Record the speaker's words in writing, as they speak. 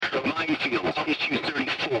Mayfield, issue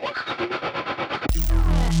 34.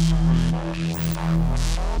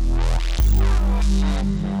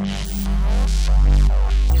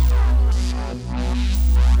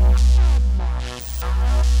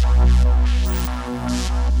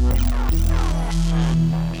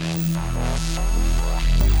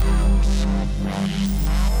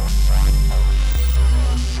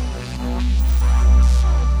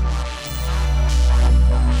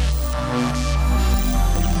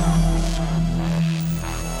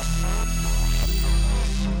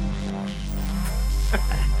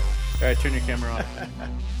 All right, turn your camera off.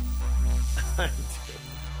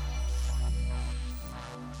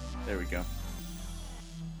 There we go.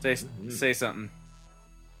 Say something.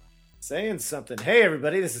 Saying something. Hey,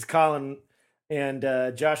 everybody, this is Colin and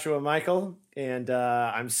Joshua Michael, and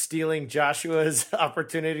I'm stealing Joshua's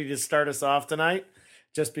opportunity to start us off tonight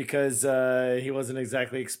just because he wasn't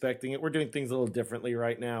exactly expecting it. We're doing things a little differently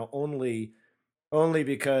right now, only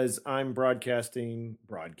because I'm broadcasting,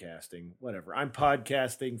 whatever. I'm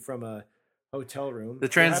podcasting from a hotel room. The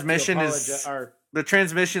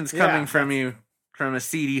transmission's coming from you from a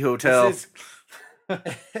seedy hotel.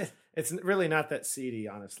 It's really not that seedy,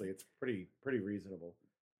 honestly. It's pretty reasonable.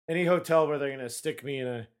 Any hotel where they're going to stick me in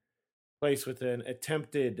a place with an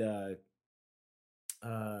attempted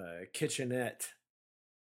kitchenette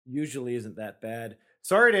usually isn't that bad.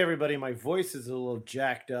 Sorry to everybody, my voice is a little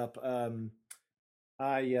jacked up.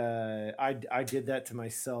 I did that to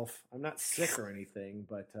myself. I'm not sick or anything,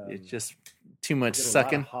 but it's just too much did a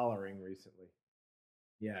sucking. lot of hollering recently.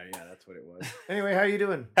 Yeah, that's what it was. Anyway, how you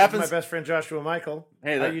doing? Happens. This is my best friend Joshua Michael.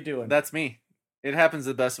 Hey, how you doing? That's me. It happens to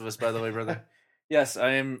the best of us, by the way, brother. Yes,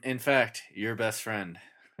 I am, in fact, your best friend.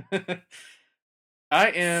 I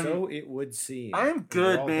am. So it would seem. I'm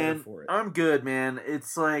good, man. I'm good, man.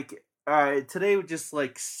 It's like, all right, today we just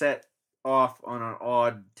like set off on an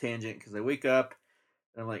odd tangent because I wake up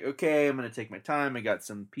and I'm like, okay, I'm gonna take my time. I got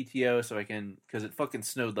some PTO so I can, because it fucking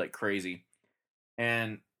snowed like crazy,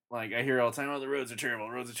 and like I hear all the time, oh, the roads are terrible.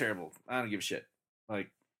 I don't give a shit.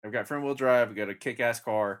 Like I've got front wheel drive. I've got a kick ass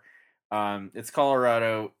car. It's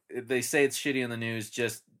Colorado. They say it's shitty on the news.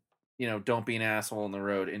 Just, don't be an asshole on the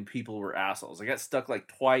road. And people were assholes. I got stuck like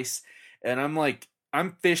twice, and I'm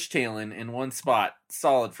fishtailing in one spot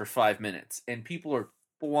solid for 5 minutes, and people are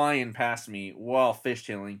flying past me while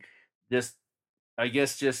fishtailing. Just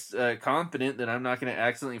confident that I'm not going to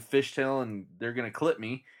accidentally fishtail and they're going to clip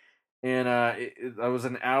me. And I was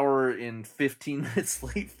an hour and 15 minutes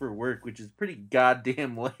late for work, which is pretty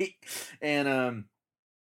goddamn late. And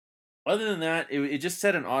other than that, it just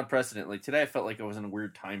set an odd precedent. Like today, I felt like I was in a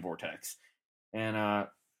weird time vortex, and I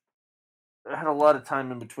had a lot of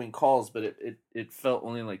time in between calls, but it felt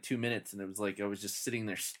only like 2 minutes, and it was like I was just sitting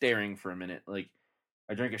there staring for a minute. Like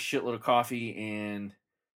I drank a shitload of coffee, and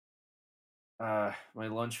my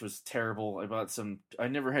lunch was terrible. I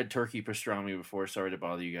never had turkey pastrami before. Sorry to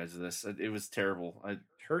bother you guys with this. It was terrible.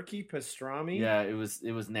 Turkey pastrami? Yeah, it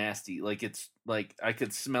was nasty. Like it's like I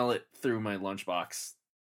could smell it through my lunchbox.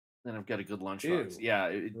 And I've got a good lunchbox. Yeah,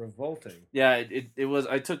 revolting. Yeah, it was.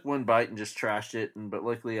 I took one bite and just trashed it, but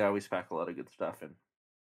luckily I always pack a lot of good stuff in.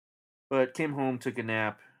 But came home, took a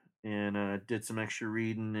nap, and did some extra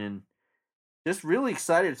reading, and just really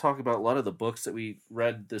excited to talk about a lot of the books that we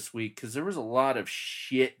read this week, because there was a lot of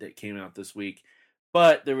shit that came out this week,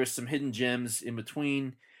 but there was some hidden gems in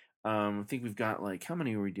between. I think we've got how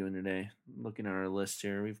many are we doing today? Looking at our list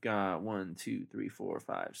here, we've got 1, 2, 3, 4,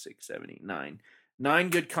 5, 6, 7, 8, 9. 9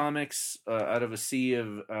 good comics out of a sea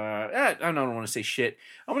of I don't want to say shit.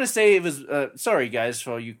 I want to say it was sorry guys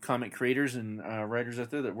for all you comic creators and writers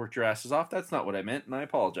out there that worked your asses off. That's not what I meant, and I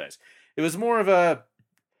apologize. It was more of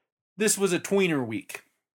this was a tweener week.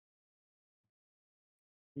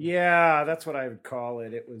 Yeah, that's what I would call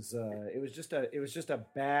it. It was just a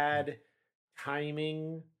bad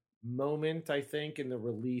timing moment, I think, in the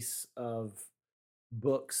release of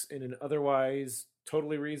books in an otherwise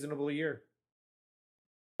totally reasonable year.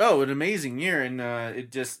 Oh, an amazing year, and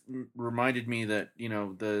it just reminded me that,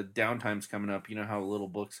 the downtime's coming up. You know how little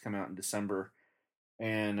books come out in December,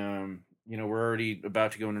 and, we're already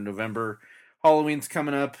about to go into November. Halloween's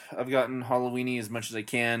coming up. I've gotten Halloweeny as much as I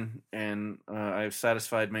can, and I've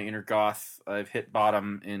satisfied my inner goth. I've hit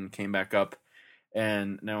bottom and came back up,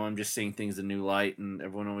 and now I'm just seeing things in new light, and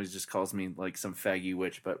everyone always just calls me like some faggy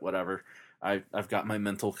witch, but whatever. I've got my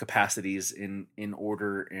mental capacities in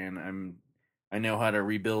order, and I know how to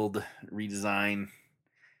rebuild, redesign,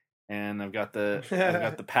 and I've got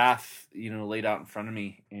the path, laid out in front of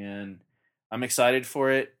me, and I'm excited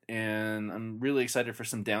for it, and I'm really excited for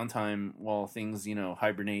some downtime while things,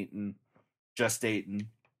 hibernate and gestate, and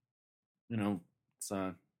it's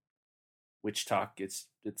witch talk. It's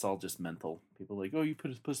all just mental. People are like, oh, you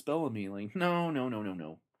put a spell on me. Like, no.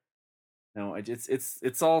 No,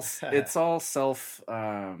 it's all self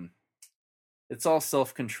it's all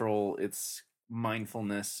self control. It's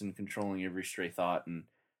mindfulness and controlling every stray thought and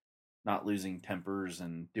not losing tempers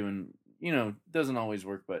and doing, doesn't always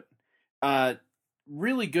work, but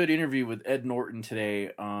really good interview with Ed Norton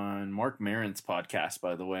today on Mark Maron's podcast,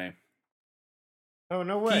 by the way. Oh,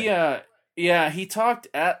 no way. He talked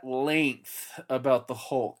at length about the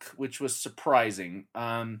Hulk, which was surprising.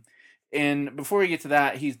 And before we get to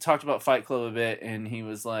that, he talked about Fight Club a bit, and he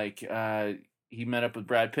was like, he met up with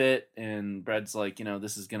Brad Pitt, and Brad's like,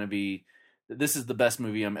 this is the best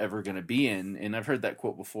movie I'm ever going to be in. And I've heard that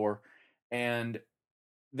quote before. And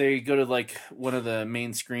they go to like one of the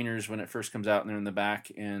main screeners when it first comes out, and they're in the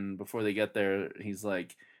back. And before they get there, he's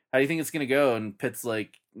like, how do you think it's going to go? And Pitt's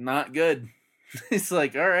like, not good. He's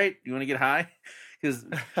like, all right, you want to get high? Because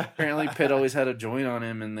apparently Pitt always had a joint on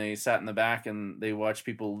him, and they sat in the back and they watched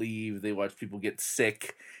people leave. They watched people get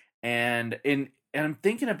sick. And I'm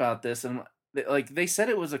thinking about this, and like they said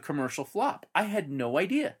it was a commercial flop. I had no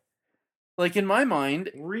idea. Like in my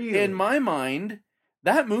mind,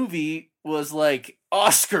 that movie was like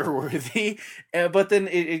Oscar worthy. But then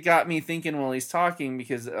it got me thinking while he's talking,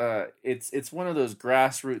 because it's one of those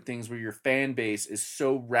grassroots things where your fan base is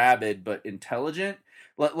so rabid but intelligent,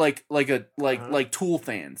 like Tool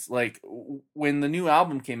fans. Like when the new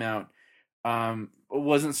album came out,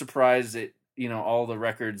 wasn't surprised that all the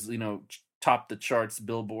records topped the charts,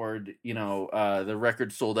 Billboard, the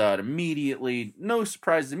record sold out immediately. No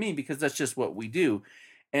surprise to me, because that's just what we do.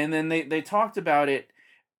 And then they talked about it.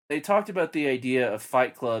 They talked about the idea of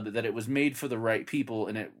Fight Club, that it was made for the right people,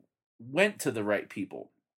 and it went to the right people.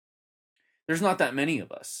 There's not that many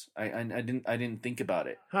of us. I didn't think about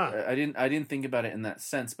it. Huh. I didn't think about it in that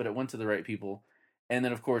sense, but it went to the right people. And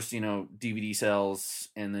then of course, DVD sales,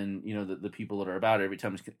 and then the people that are about it, every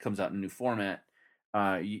time it comes out in a new format,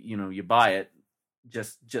 you buy it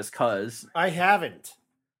just cuz. I haven't.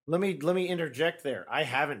 Let me interject there. I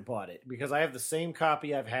haven't bought it because I have the same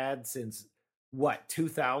copy I've had since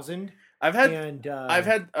 2000. I've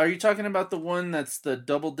had. Are you talking about the one that's the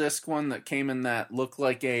double disc one that came in that looked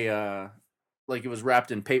like like it was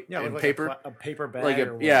wrapped in paper? Yeah, in like paper, a paper bag. like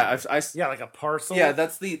or like a parcel. Yeah,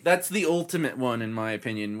 that's the ultimate one in my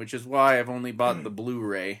opinion, which is why I've only bought the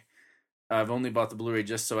Blu-ray. I've only bought the Blu-ray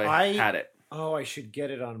just so I had it. Oh, I should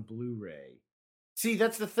get it on Blu-ray. See,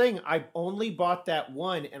 that's the thing. I only bought that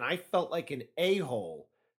one, and I felt like an a-hole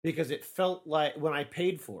because it felt like when I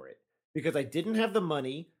paid for it, because I didn't have the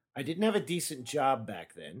money. I didn't have a decent job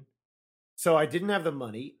back then, so I didn't have the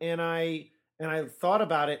money, and I thought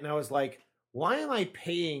about it, and I was like, why am I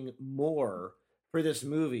paying more for this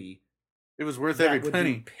movie? It was worth every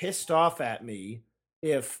penny. Would be pissed off at me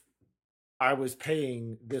if I was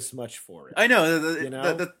paying this much for it. I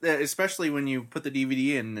know, especially when you put the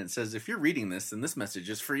DVD in and it says, if you're reading this, then this message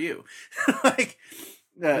is for you. I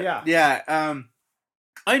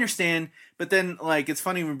understand, but then like it's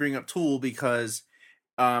funny when we bring up Tool, because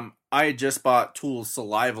I had just bought Tool's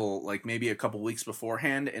Survival like maybe a couple weeks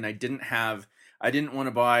beforehand, and I didn't want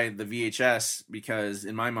to buy the VHS because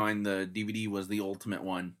in my mind the DVD was the ultimate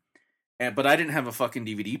one, but I didn't have a fucking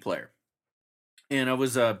DVD player. And I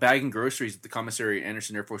was bagging groceries at the commissary at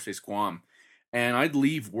Anderson Air Force Base, Guam. And I'd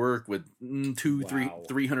leave work with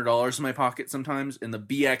 $300 in my pocket sometimes. And the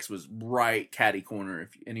BX was right catty corner. If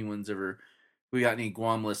anyone's ever, we got any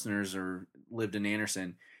Guam listeners or lived in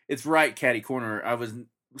Anderson, it's right catty corner. I was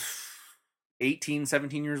 18,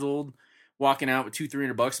 17 years old, walking out with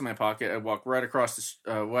 $200-$300 in my pocket. I'd walk right across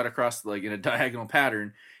like in a diagonal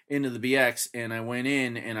pattern into the BX, and I went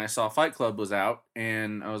in and I saw Fight Club was out,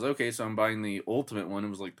 and I was okay, so I'm buying the ultimate one. It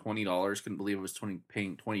was like $20. Couldn't believe I was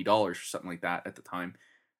paying $20 or something like that at the time.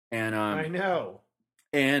 And I know.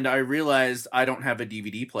 And I realized I don't have a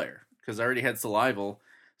DVD player because I already had Survival.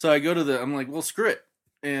 So I go to I'm like, well, screw it.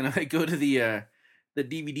 And I go to the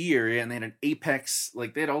DVD area, and they had an Apex,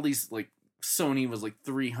 like they had all these, like Sony was like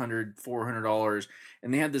 $300-$400,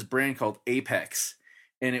 and they had this brand called Apex,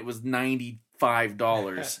 and it was $95.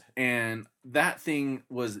 And that thing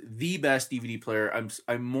was the best DVD player.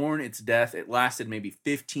 I mourn its death. It lasted maybe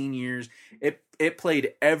 15 years. It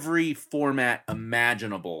played every format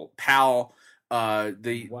imaginable. PAL,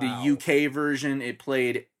 the UK version, it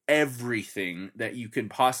played everything that you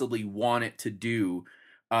could possibly want it to do.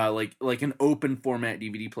 Like an open format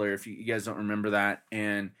DVD player, if you guys don't remember that.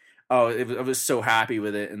 And I was so happy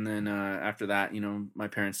with it. And then after that, my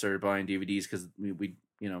parents started buying DVDs because we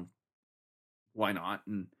why not?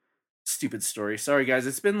 And stupid story. Sorry guys,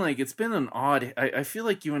 it's been an odd. I feel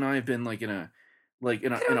like you and I have been like in a like I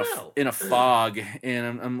don't know. in a fog,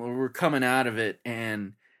 and we're coming out of it,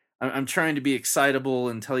 and I'm trying to be excitable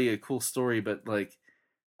and tell you a cool story, but like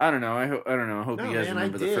I don't know. I don't know. I hope No, you guys man, I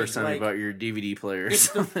remember the dig. first time Like, you bought your DVD player or it's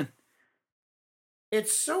the something.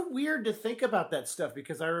 it's so weird to think about that stuff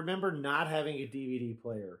because I remember not having a DVD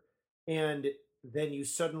player, and then you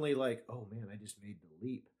suddenly like, oh man, I just made the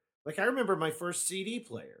leap. Like I remember my first CD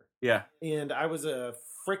player, Yeah. and I was a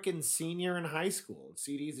frickin' senior in high school.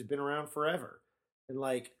 CDs had been around forever, and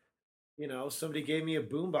like, somebody gave me a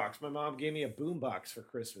boombox. My mom gave me a boombox for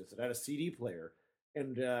Christmas. It had a CD player,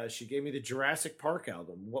 and she gave me the Jurassic Park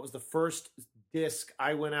album. What was the first disc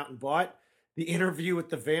I went out and bought? The Interview with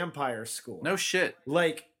the Vampire score. No shit.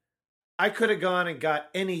 Like, I could have gone and got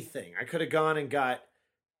anything. I could have gone and got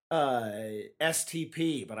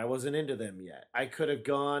STP, but I wasn't into them yet. I could have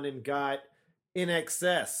gone and got In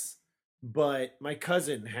Excess, but my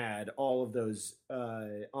cousin had all of those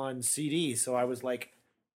on CD, so I was like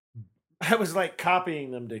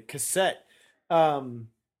copying them to cassette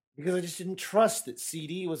because I just didn't trust that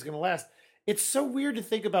CD was going to last. It's so weird to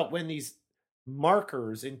think about when these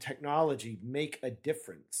markers in technology make a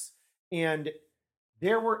difference. And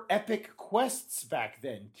there were epic quests back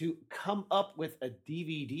then to come up with a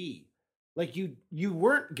DVD. Like you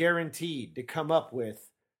weren't guaranteed to come up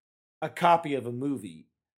with a copy of a movie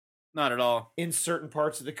Not at all. in certain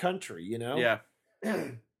parts of the country, Yeah.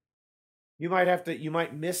 You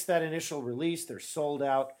might miss that initial release. They're sold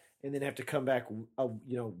out, and then have to come back a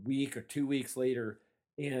week or 2 weeks later,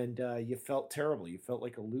 and you felt terrible. You felt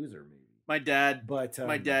like a loser, maybe. My dad But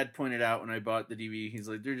pointed out when I bought the DVD, he's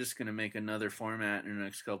like, they're just gonna make another format in the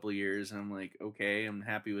next couple of years, and I'm like, okay, I'm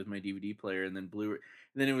happy with my DVD player, and then Blu-ray.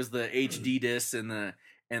 And then it was the HD disc and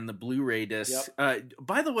the Blu-ray disc. Yep.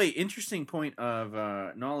 By the way, interesting point of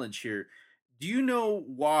knowledge here. Do you know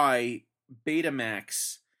why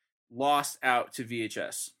Betamax lost out to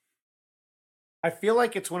VHS? I feel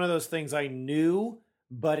like it's one of those things I knew,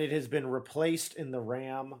 but it has been replaced in the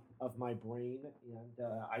RAM of my brain, and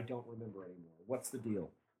I don't remember anymore. What's the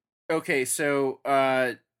deal? Okay, so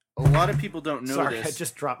a lot of people don't know Sorry, this. I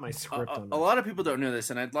just dropped my script on A that. lot of people don't know this,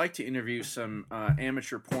 and I'd like to interview some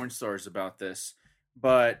amateur porn stars about this.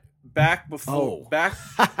 But back before,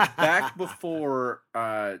 back before,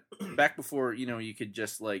 you could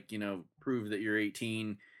just prove that you're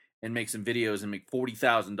 18 and make some videos and make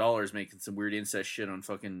 $40,000 making some weird incest shit on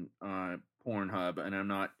fucking Pornhub. And I'm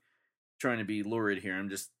not trying to be lurid here. I'm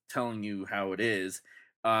just telling you how it is.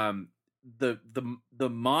 The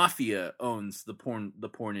mafia owns the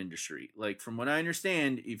porn industry. Like, from what I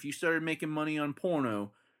understand, if you started making money on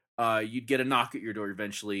porno, you'd get a knock at your door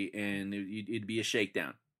eventually, and it'd be a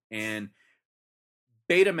shakedown. And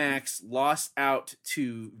Betamax lost out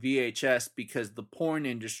to VHS because the porn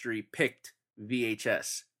industry picked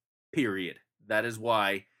VHS. Period. That is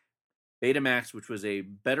why Betamax, which was a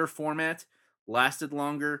better format, lasted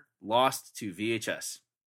longer, lost to VHS.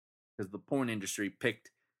 Because the porn industry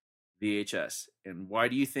picked VHS. And why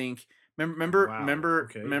do you think?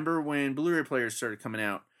 Remember when Blu-ray players started coming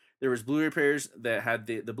out? There was Blu-ray players that had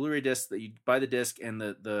the Blu-ray disc that you buy the disc, and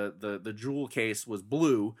the jewel case was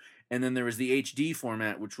blue, and then there was the HD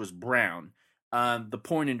format, which was brown. The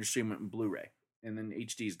porn industry went with Blu-ray, and then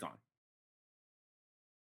HD is gone.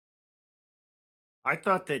 I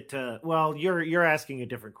thought that. Well, you're asking a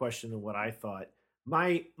different question than what I thought.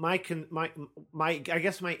 My I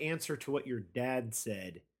guess my answer to what your dad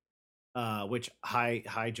said, which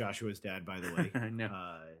hi Joshua's dad, by the way. I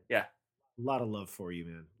know. Yeah, a lot of love for you,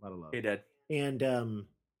 man. A lot of love. Hey, Dad. And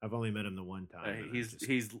I've only met him the one time.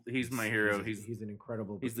 He's my hero. He's an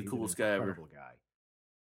incredible. He's the coolest guy ever.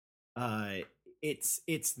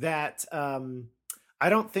 It's that. I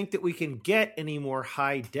don't think that we can get any more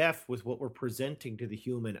high def with what we're presenting to the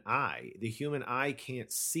human eye. The human eye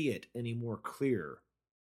can't see it any more clear.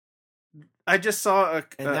 I just saw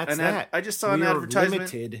an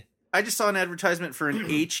advertisement. Limited. I just saw an advertisement for an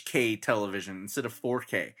HK television instead of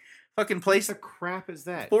 4K. Fucking place. What the crap is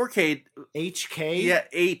that? 4K. HK? Yeah,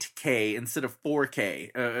 8K instead of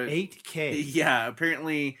 4K. 8K. Yeah,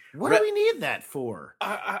 apparently. What do we need that for?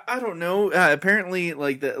 I don't know. Apparently,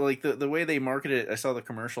 the way they market it, I saw the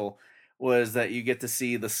commercial, was that you get to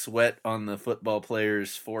see the sweat on the football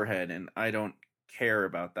player's forehead, and I don't care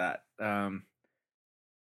about that.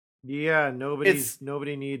 Yeah,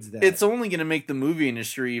 nobody needs that. It's only going to make the movie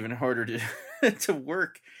industry even harder to to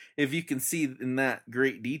work. If you can see in that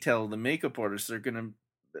great detail, the makeup artists are going to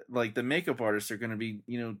be,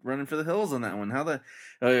 running for the hills on that one. How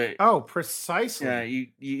the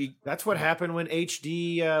precisely. Yeah, that's what happened when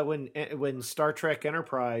HD when Star Trek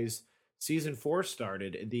Enterprise season 4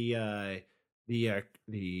 started. The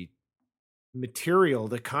material,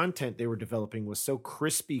 the content they were developing was so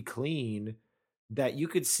crispy clean that you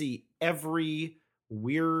could see every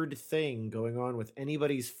weird thing going on with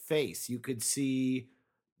anybody's face. You could see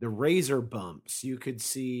the razor bumps. You could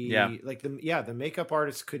Yeah. see like the makeup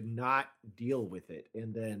artist could not deal with it.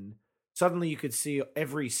 And then suddenly you could see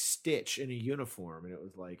every stitch in a uniform. And it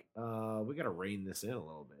was like, we got to rein this in a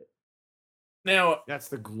little bit. Now, That's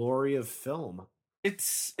the glory of film.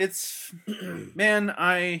 it's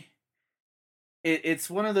man, it's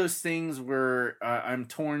one of those things where I'm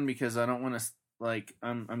torn because I don't want to, like,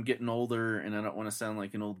 I'm getting older and I don't want to sound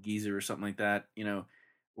like an old geezer or something like that,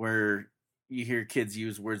 where you hear kids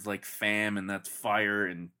use words like fam and that's fire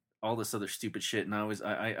and all this other stupid shit, and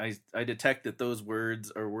I detect that those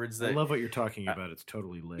words are words that I love what you're talking about. It's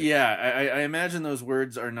totally lit. Yeah, I imagine those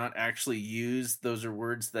words are not actually used. Those are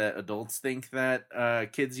words that adults think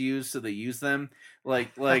that kids use, so they use them.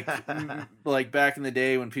 Like like back in the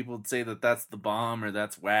day when people would say that that's the bomb or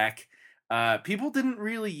that's whack. People didn't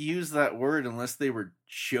really use that word unless they were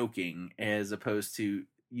joking, as opposed to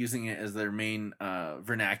using it as their main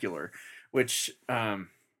vernacular, which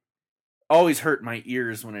always hurt my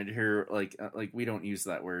ears when I'd hear like we don't use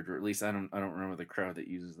that word, or at least I don't run with a crowd that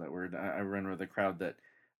uses that word. I run with a crowd that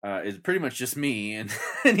is pretty much just me, and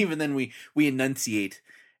and even then we enunciate.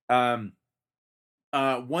 One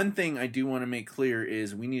thing I do want to make clear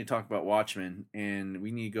is we need to talk about Watchmen, and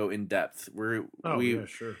we need to go in depth. Yeah,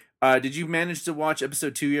 sure. Did you manage to watch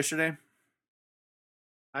episode 2 yesterday?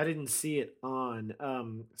 I didn't see it on.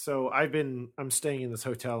 So I'm staying in this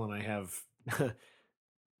hotel and I have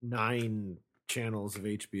 9 channels of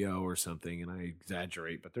HBO or something, and I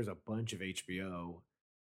exaggerate, but there's a bunch of HBO.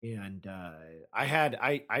 And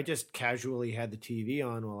I just casually had the TV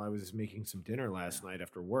on while I was making some dinner last night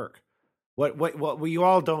after work. What you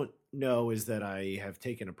all don't know is that I have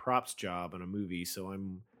taken a props job on a movie, so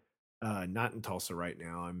I'm not in Tulsa right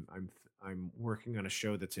now. I'm working on a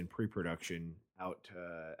show that's in pre-production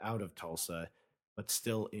out of Tulsa, but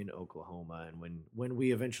still in Oklahoma. And when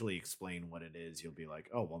we eventually explain what it is, you'll be like,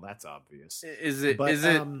 "Oh, well, that's obvious." Is it But, is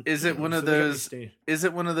it one so of they got me those staying- is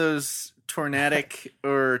it one of those tornadic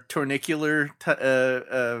or tornicular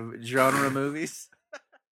genre movies?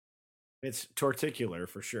 It's torticular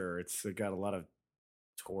for sure. It's got a lot of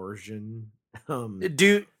torsion.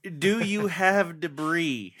 Do you have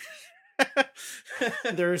debris?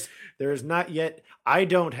 There's not yet. I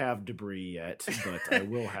don't have debris yet, but I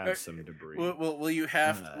will have some debris. Will you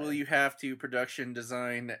have to production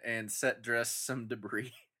design and set dress some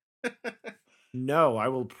debris? No, I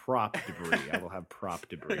will prop debris. I will have prop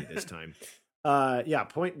debris this time. Yeah,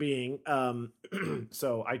 point being,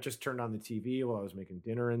 so I just turned on the TV while I was making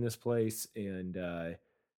dinner in this place, and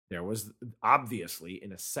there was obviously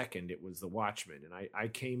in a second it was The Watchmen, and I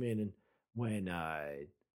came in and when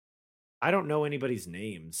I don't know anybody's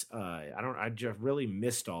names. I just really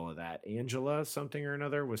missed all of that. Angela something or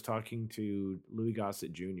another was talking to Louis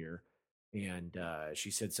Gossett Jr. and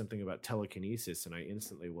she said something about telekinesis, and I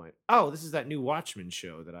instantly went, "Oh, this is that new Watchmen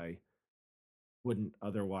show that I wouldn't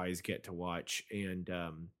otherwise get to watch." And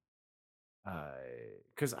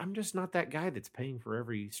because I'm just not that guy that's paying for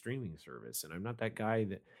every streaming service, and I'm not that guy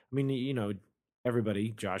that everybody,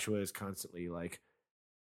 Joshua is constantly like,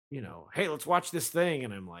 hey, let's watch this thing,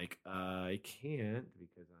 and I'm like, I can't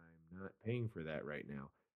because I'm not paying for that right now.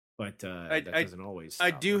 But that doesn't always.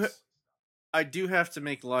 I do have to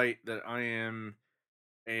make light that I am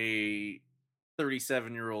a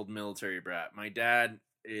 37-year-old military brat. My dad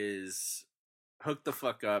is hooked the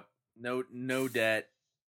fuck up, no debt,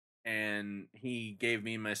 and he gave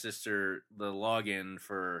me and my sister the login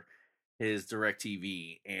for his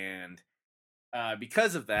DirecTV, and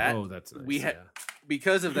because of that, that's nice.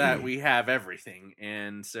 Because of that, we have everything.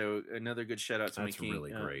 And so another good shout out to That's my king,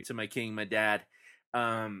 really great. to my king, my dad.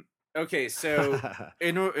 Okay, so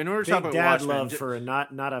in order to Big talk about dad Watchmen, love for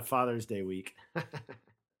not a Father's Day week.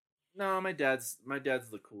 no, my dad's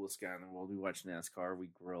the coolest guy in the world. We watch NASCAR, we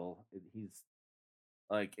grill. He's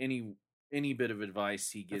like any bit of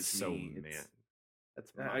advice he gives That's me.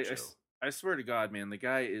 That's macho. I swear to God, man, the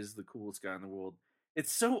guy is the coolest guy in the world.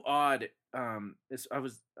 It's so odd. I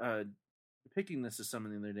was depicting this to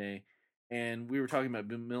someone the other day, and we were talking about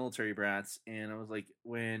military brats, and I was like,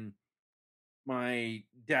 when my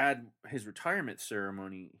dad, his retirement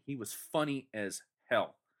ceremony, he was funny as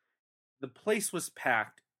hell. The place was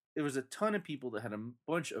packed. There was a ton of people that had a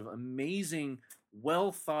bunch of amazing,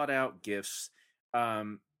 well thought out gifts.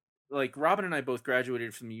 Like Robin and I both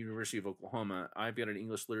graduated from the University of Oklahoma. I've got an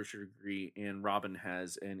English literature degree, and Robin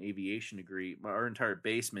has an aviation degree. Our entire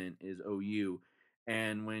basement is OU.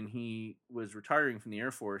 And when he was retiring from the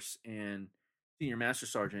Air Force and senior master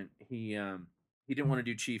sergeant, he didn't want to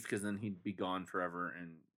do chief because then he'd be gone forever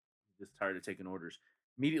and just tired of taking orders.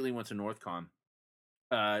 Immediately went to Northcom.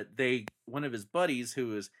 One of his buddies,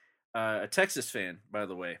 who is a Texas fan, by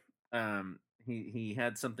the way, he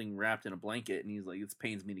had something wrapped in a blanket, and he's like, "It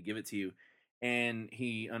pains me to give it to you," and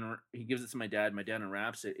he gives it to my dad. My dad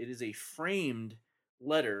unwraps it. It is a framed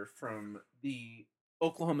letter from the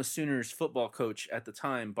Oklahoma Sooners football coach at the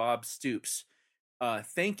time, Bob Stoops,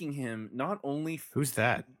 thanking him not only Who's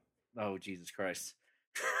that? Oh, Jesus Christ.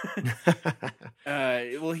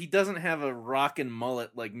 Well, he doesn't have a rockin'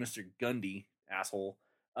 mullet like Mr. Gundy, asshole.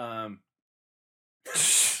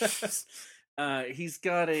 He's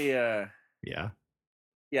got a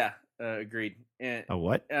yeah, agreed. And a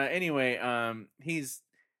what? anyway, he's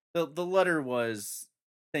the letter was,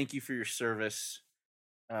 thank you for your service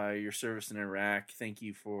in Iraq. Thank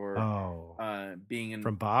you for being in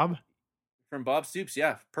from Bob Stoops.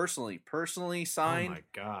 Yeah, personally signed. Oh my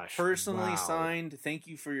gosh, personally signed. Thank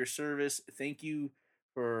you for your service. Thank you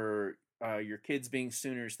for your kids being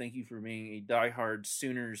Sooners. Thank you for being a diehard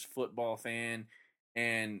Sooners football fan.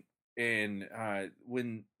 And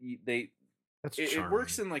when it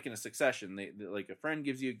works in like in a succession. They like a friend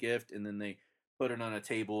gives you a gift and then they put it on a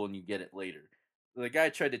table and you get it later. The guy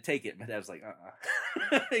tried to take it, but I was like,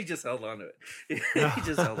 he just held on to it. He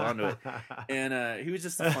just held on to it, and he was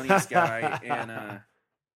just the funniest guy. And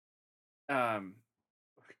all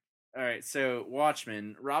right, so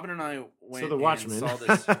Watchmen. Robin and I went and saw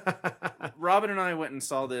this. Robin and I went and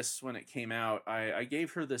saw this when it came out. I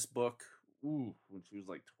gave her this book when she was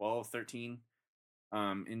like 12, 13.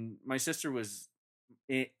 And my sister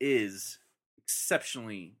is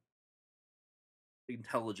exceptionally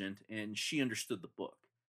intelligent, and she understood the book.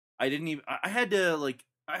 I had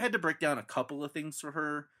to break down a couple of things for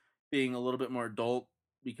her, being a little bit more adult,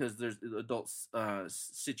 because there's adult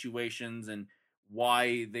situations and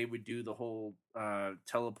why they would do the whole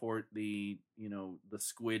teleport the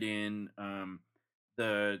squid in,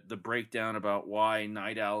 the breakdown about why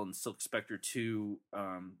Night Owl and Silk Spectre 2,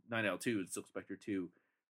 Night Owl 2 and Silk Spectre 2,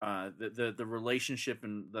 the relationship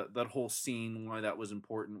and that whole scene, why that was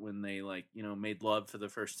important when they made love for the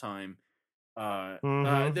first time.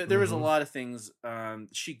 There was a lot of things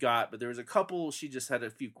she got, but there was a couple she just had a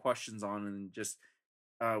few questions on, and just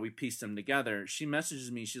we pieced them together. She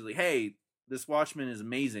messages me, she's like, "Hey, this Watchmen is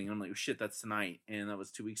amazing." I'm like, "Oh, shit, that's tonight," and that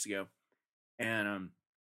was 2 weeks ago. And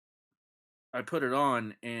I put it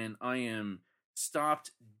on, and I am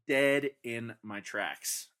stopped dead in my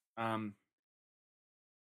tracks.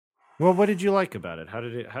 Well, what did you like about it? How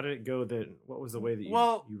did it go? What was the way that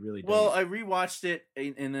you really did it? I rewatched it,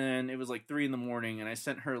 and then it was like 3 a.m, and I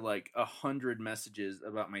sent her like 100 messages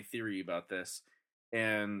about my theory about this.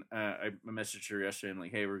 And I messaged her yesterday. I'm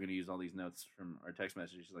like, "Hey, we're going to use all these notes from our text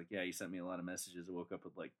messages." She's like, "Yeah, you sent me a lot of messages." I woke up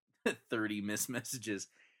with like 30 missed messages.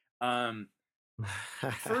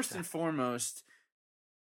 First and foremost,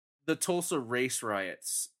 the Tulsa race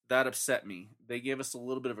riots, that upset me. They gave us a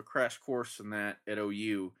little bit of a crash course on that at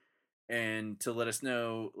OU, and to let us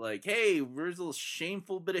know, like, hey, there's a little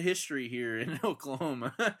shameful bit of history here in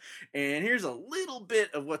Oklahoma, and here's a little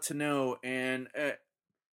bit of what to know. And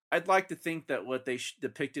I'd like to think that what they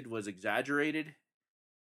depicted was exaggerated,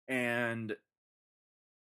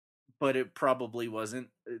 but it probably wasn't.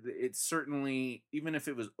 It certainly, even if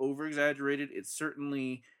it was over exaggerated, it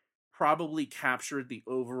certainly probably captured the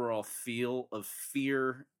overall feel of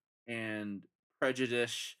fear and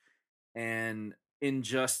prejudice and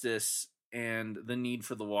injustice and the need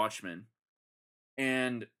for the Watchmen.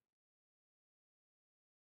 And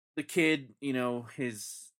the kid,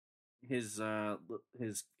 his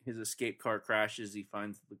escape car crashes. He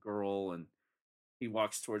finds the girl and he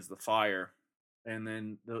walks towards the fire. And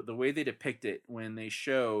then the way they depict it, when they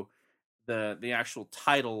show the actual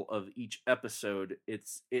title of each episode,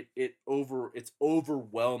 it's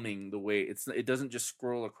overwhelming the way it doesn't just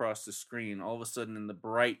scroll across the screen. All of a sudden, in the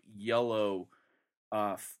bright yellow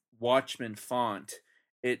Watchmen font,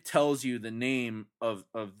 it tells you the name of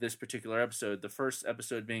this particular episode. The first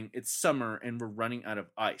episode being "It's Summer and We're Running Out of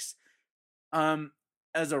Ice."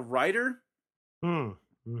 As a writer,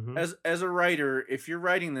 as a writer, if you're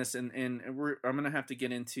writing this, and I'm gonna have to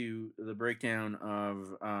get into the breakdown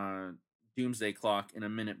of Doomsday Clock in a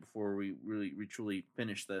minute before we truly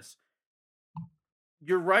finish this.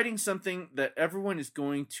 You're writing something that everyone is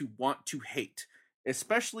going to want to hate,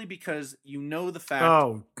 especially because the fact.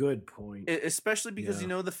 Oh, good point. Especially because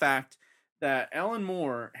the fact that Alan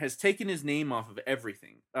Moore has taken his name off of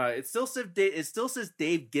everything. It still says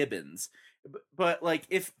Dave Gibbons, but like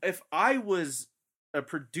if I was a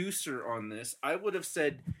producer on this, I would have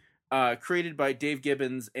said created by Dave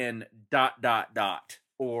Gibbons and ...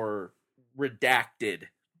 or redacted,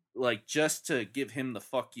 like just to give him the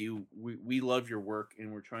fuck you. We love your work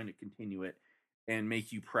and we're trying to continue it and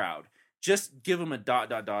make you proud. Just give him a ...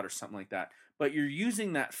 or something like that. But you're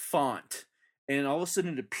using that font, and all of a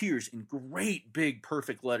sudden it appears in great big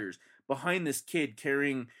perfect letters behind this kid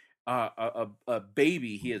carrying a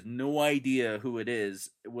baby. He has no idea who it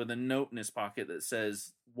is, with a note in his pocket that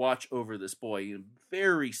says "Watch over this boy" in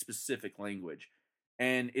very specific language,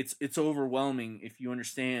 and it's overwhelming if you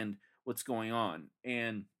understand what's going on.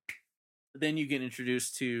 And then you get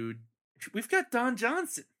introduced to, we've got Don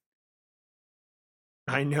Johnson.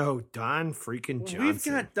 I know, Don freaking Johnson. We've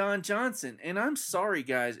got Don Johnson, and I'm sorry,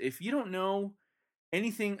 guys, if you don't know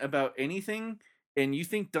anything about anything and you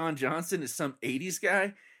think Don Johnson is some 80s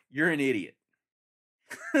guy, you're an idiot.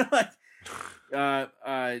 Like,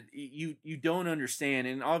 you don't understand,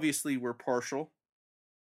 and obviously we're partial.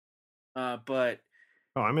 But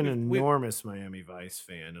I'm an enormous Miami Vice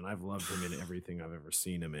fan, and I've loved him in everything I've ever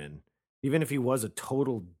seen him in. Even if he was a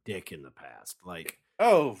total dick in the past, like,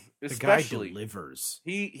 especially the guy delivers.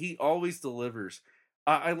 He always delivers.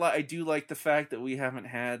 I do like the fact that we haven't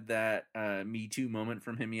had that Me Too moment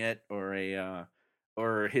from him yet,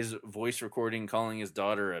 or his voice recording calling his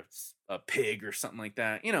daughter a pig or something like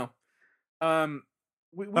that. You know,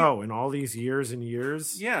 in all these years and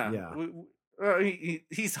years, yeah.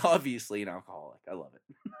 He's obviously an alcoholic. I love it.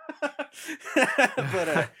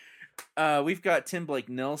 But we've got Tim Blake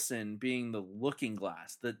Nelson being the Looking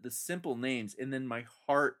Glass, the simple names, and then my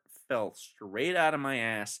heart fell straight out of my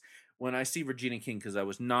ass when I see Regina King, because I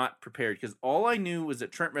was not prepared, because all I knew was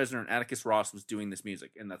that Trent Reznor and Atticus Ross was doing this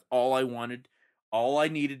music, and that's all I wanted. All I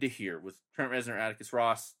needed to hear was Trent Reznor, Atticus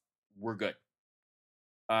Ross. We're good.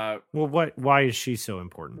 Why is she so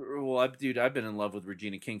important? Well, I've been in love with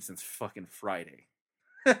Regina King since fucking Friday.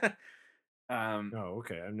 Okay.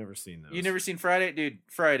 I've never seen those. You never seen Friday? Dude,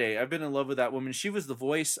 Friday. I've been in love with that woman. She was the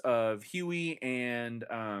voice of Huey and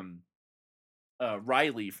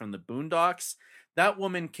Riley from the Boondocks. That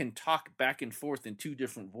woman can talk back and forth in two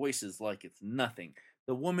different voices like it's nothing.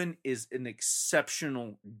 The woman is an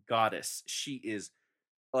exceptional goddess. She is,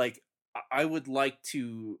 like, I would like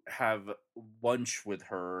to have lunch with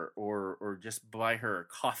her, or just buy her a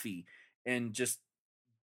coffee and just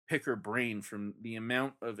pick her brain from the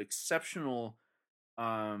amount of exceptional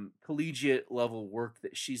collegiate level work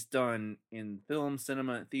that she's done in film,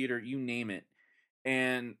 cinema, theater, you name it.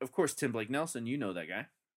 And of course, Tim Blake Nelson, you know that guy.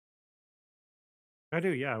 I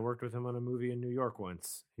do, yeah. I worked with him on a movie in New York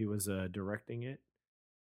once. He was directing it,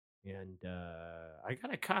 and I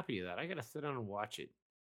got a copy of that. I got to sit down and watch it.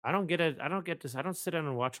 I don't sit down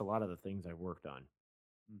and watch a lot of the things I've worked on.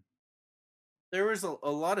 There was a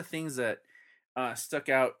lot of things that stuck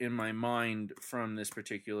out in my mind from this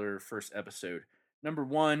particular first episode. Number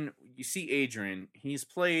one, you see Adrian. He's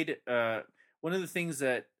played one of the things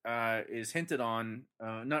that is hinted on,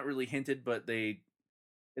 not really hinted, but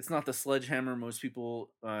it's not the sledgehammer most people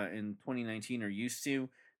in 2019 are used to,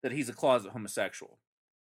 that he's a closet homosexual.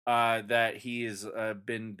 That he has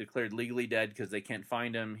been declared legally dead because they can't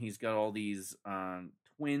find him. He's got all these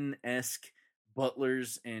twin-esque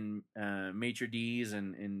butlers and maitre d's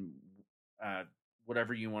and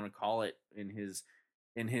whatever you want to call it in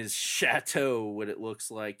his chateau, what it looks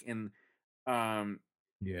like, in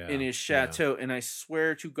his chateau. And I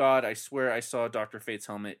swear to God, I saw Dr. Fate's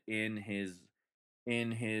helmet in his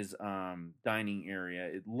dining area.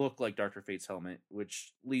 It looked like Dr. Fate's helmet,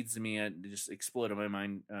 which leads me to just explode in my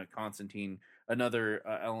mind. Constantine, another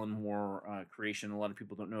Alan Moore creation. A lot of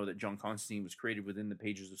people don't know that John Constantine was created within the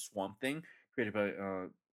pages of Swamp Thing, created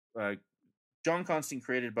by John Constantine,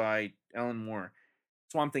 created by Alan Moore.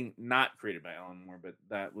 Swamp Thing, not created by Alan Moore, but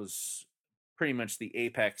that was pretty much the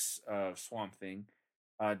apex of Swamp Thing,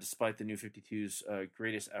 despite the New 52's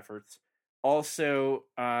greatest efforts. Also,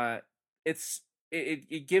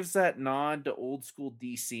 it gives that nod to old school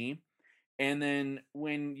DC. And then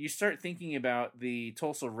when you start thinking about the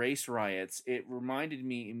Tulsa race riots, it reminded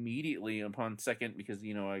me immediately upon second, because,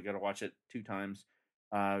 you know, I got to watch it 2 times.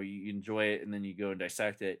 You enjoy it and then you go and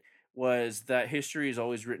dissect it, was that history is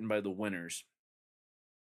always written by the winners.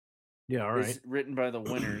 Yeah, all right. It's written by the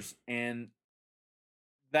winners. And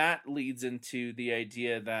that leads into the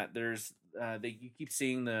idea that there's you keep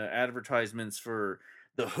seeing the advertisements for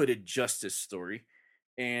the Hooded Justice story,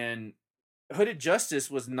 and Hooded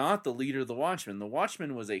Justice was not the leader of the Watchmen. The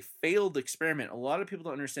Watchmen was a failed experiment. A lot of people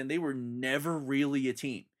don't understand. They were never really a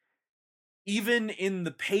team. Even in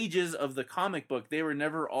the pages of the comic book, they were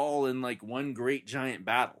never all in like one great giant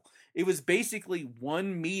battle. It was basically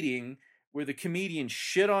one meeting where the comedian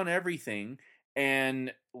shit on everything,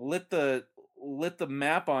 and lit the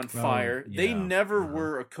map on fire. They yeah. never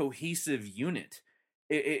were a cohesive unit.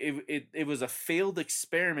 It was a failed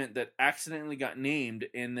experiment that accidentally got named,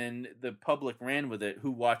 and then the public ran with it.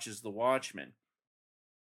 Who watches the Watchmen?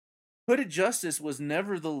 Hooded Justice was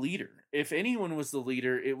never the leader. If anyone was the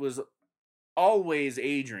leader, it was always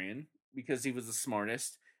Adrian, because he was the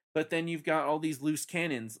smartest. But then you've got all these loose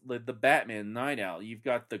cannons, like the Batman, Night Owl. You've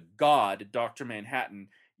got the God, Dr. Manhattan.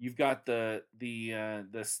 You've got the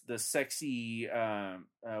sexy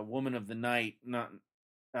Woman of the Night, not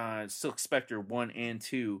Silk Spectre 1 and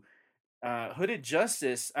 2. Hooded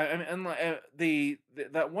Justice. I mean,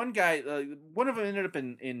 that one guy. One of them ended up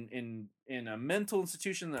in a mental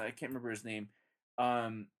institution that I can't remember his name.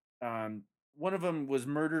 One of them was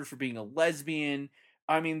murdered for being a lesbian.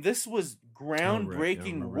 I mean, this was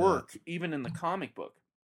groundbreaking work, even in the comic book.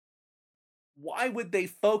 Why would they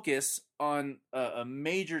focus on a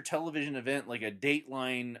major television event like a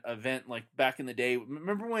Dateline event, like back in the day?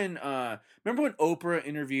 Remember when Oprah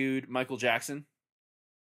interviewed Michael Jackson?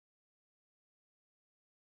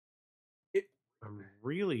 I'm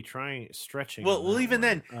really stretching. Well, even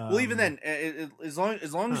then, as long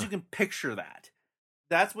as you can picture that,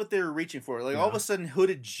 that's what they're reaching for. Like all of a sudden,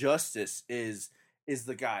 Hooded Justice is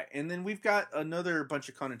the guy, and then we've got another bunch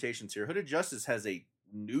of connotations here. Hooded Justice has a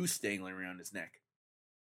noose dangling around his neck.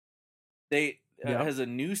 Has a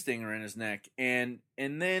noose dangling around his neck, and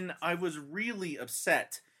then I was really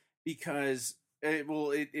upset because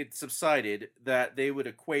it subsided that they would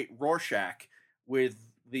equate Rorschach with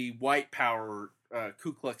the white power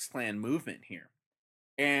Ku Klux Klan movement here,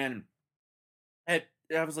 and I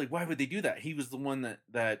was like, why would they do that? He was the one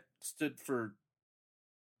that stood for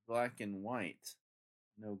black and white,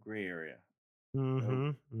 no gray area.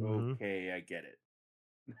 Okay, I get it.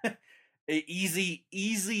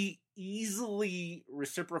 Easily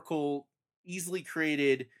reciprocal, easily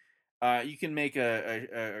created. You can make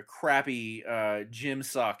a crappy gym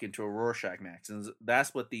sock into a Rorschach mask, and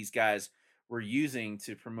that's what these guys were using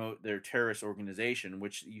to promote their terrorist organization,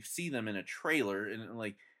 which you see them in a trailer, and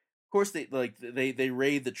like, of course they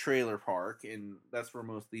raid the trailer park, and that's where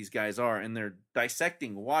most of these guys are, and they're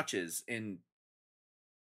dissecting watches and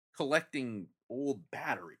collecting old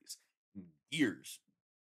batteries and gears,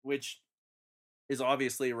 which is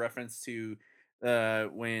obviously a reference to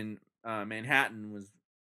when Manhattan was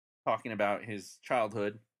talking about his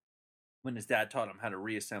childhood, when his dad taught him how to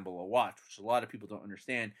reassemble a watch, which a lot of people don't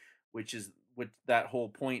understand, which is what that whole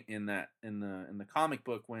point in the comic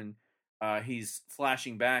book, when he's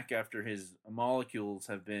flashing back after his molecules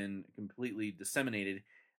have been completely disseminated,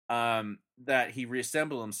 that he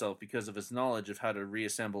reassembled himself because of his knowledge of how to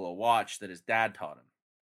reassemble a watch that his dad taught him.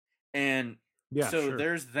 And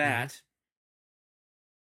there's that. Mm-hmm.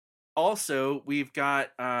 Also, we've got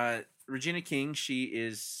Regina King. She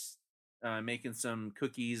is making some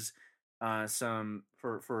cookies,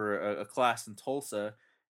 for a class in Tulsa,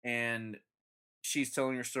 and she's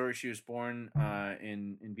telling her story. She was born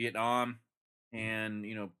in Vietnam, and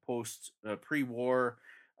post pre-war,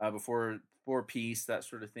 before peace, that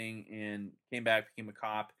sort of thing, and came back, became a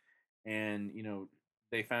cop, and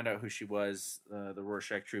they found out who she was. The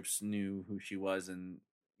Rorschach troops knew who she was, and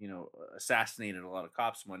assassinated a lot of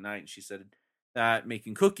cops one night. And she said that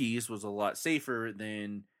making cookies was a lot safer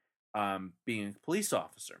than being a police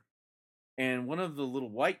officer. And one of the little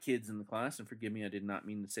white kids in the class, and forgive me, I did not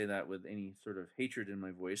mean to say that with any sort of hatred in my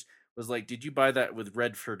voice, was like, "Did you buy that with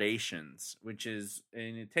Redfordations?" Which is,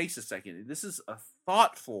 and it takes a second. This is a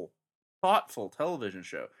thoughtful television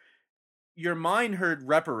show. Your mind heard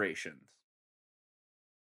reparations,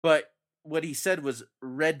 but what he said was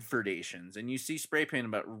Redfordations, and you see spray paint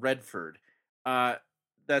about Redford.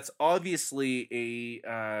 That's obviously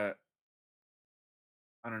a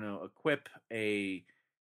I don't know, a quip, a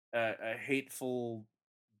hateful,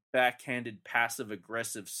 backhanded,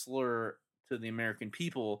 passive-aggressive slur to the American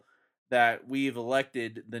people, that we've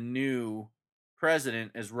elected the new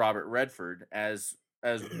president as Robert Redford, as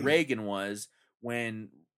Reagan was when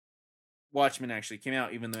Watchmen actually came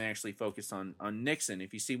out, even though they actually focused on Nixon.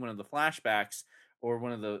 If you see one of the flashbacks, or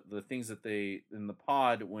one of the things that they in the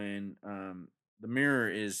pod, when the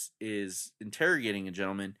Mirror is interrogating a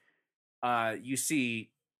gentleman, you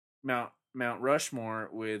see Mount Rushmore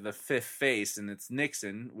with a fifth face, and it's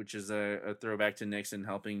Nixon, which is a throwback to Nixon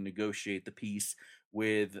helping negotiate the peace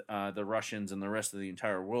with the Russians and the rest of the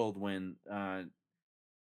entire world when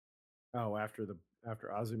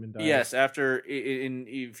after Ozymandias. Yes, after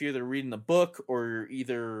if you're either reading the book or you're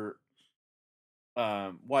either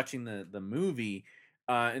watching the movie.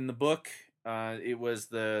 In the book, it was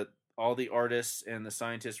all the artists and the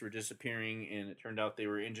scientists were disappearing, and it turned out they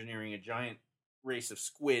were engineering a giant race of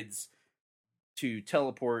squids to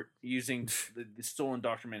teleport using the stolen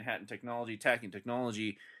Dr. Manhattan technology, attacking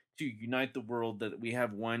technology to unite the world, that we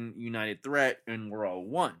have one united threat and we're all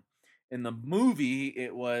one. In the movie,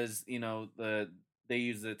 it was, they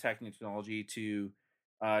used the attacking technology to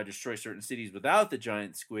destroy certain cities without the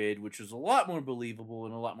giant squid, which was a lot more believable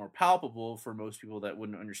and a lot more palpable for most people that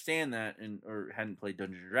wouldn't understand that or hadn't played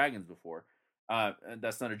Dungeons and Dragons before. And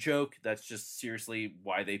that's not a joke. That's just seriously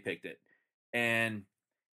why they picked it. And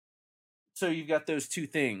so you've got those two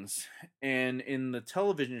things. And in the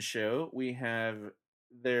television show, we have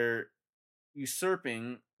they're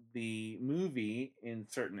usurping the movie in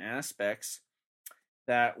certain aspects,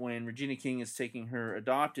 that when Regina King is taking her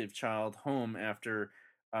adoptive child home after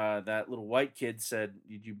that little white kid said,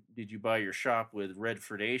 did you buy your shop with red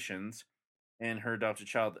gradations? And her adopted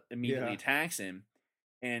child immediately attacks him.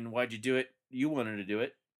 And why'd you do it? You wanted to do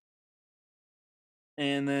it.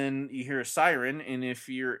 And then you hear a siren, and if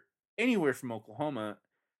you're anywhere from Oklahoma,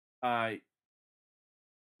 there's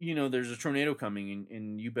a tornado coming,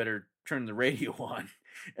 and you better turn the radio on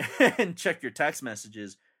and check your text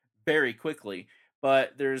messages very quickly.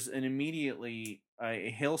 But there's immediately a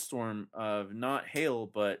hailstorm of not hail,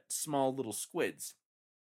 but small little squids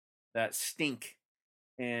that stink.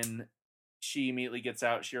 And she immediately gets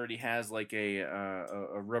out. She already has like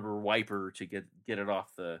a rubber wiper to get it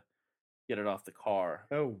off the car.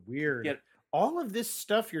 Oh, weird. All of this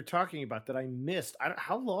stuff you're talking about that I missed.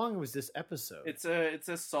 How long was this episode? It's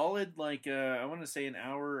a solid, like, I want to say an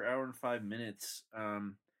hour and 5 minutes.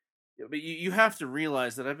 But you have to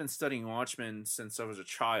realize that I've been studying Watchmen since I was a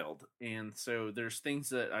child, and so there's things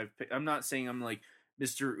that I'm not saying I'm like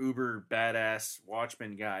Mr. Uber badass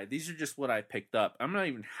Watchmen guy. These are just what I picked up. I'm not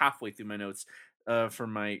even halfway through my notes for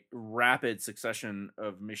my rapid succession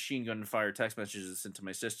of machine gun fire text messages sent to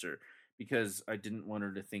my sister, because I didn't want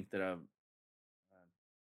her to think that I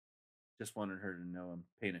just wanted her to know I'm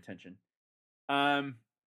paying attention.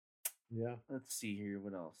 Yeah. Let's see here.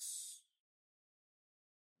 What else?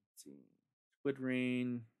 Let's see. Squid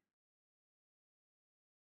Rain.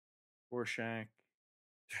 Rorschach.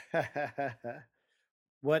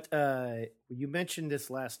 What you mentioned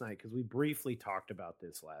this last night, because we briefly talked about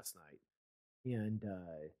this last night, and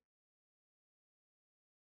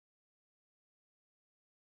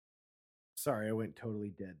sorry, I went totally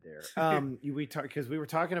dead there. We talked because we were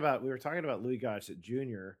talking about Louis Gossett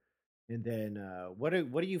Jr. And then what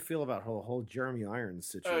do you feel about whole Jeremy Irons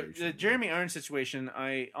situation? The Jeremy Irons situation,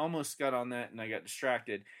 I almost got on that and I got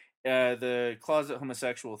distracted. The closet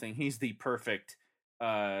homosexual thing, he's the perfect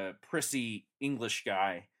prissy English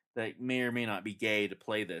guy that may or may not be gay to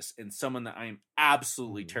play this, and someone that I'm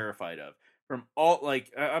absolutely terrified of. From all,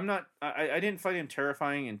 like, I didn't find him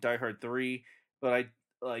terrifying in Die Hard 3, but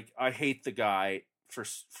I hate the guy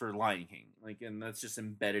for Lion King, like, and that's just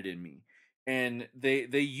embedded in me. And they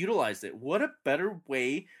utilized it. What a better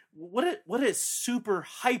way! What a super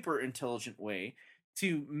hyper intelligent way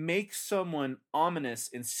to make someone ominous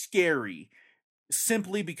and scary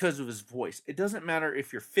simply because of his voice. It doesn't matter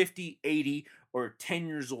if you're 50, 80, or 10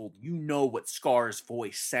 years old. You know what Scar's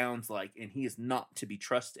voice sounds like, and he is not to be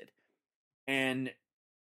trusted. And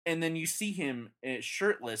then you see him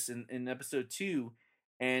shirtless in episode 2,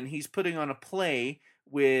 and he's putting on a play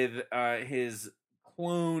with his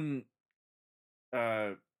clone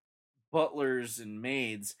butlers and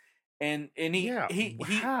maids, and he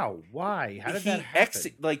why how did that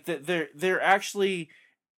happen? They're actually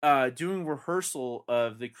doing rehearsal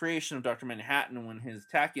of the creation of Dr. Manhattan when his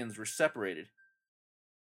Tachyons were separated,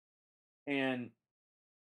 and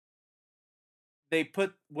they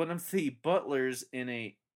put one of the butlers in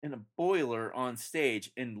a boiler on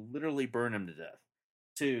stage and literally burn him to death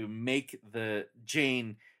to make the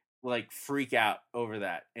Jane like freak out over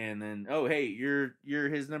that. And then, oh hey, you're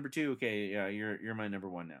his number 2. Okay, yeah, you're my number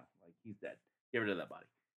 1 now. Like, he's dead. Get rid of that body.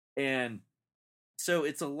 And so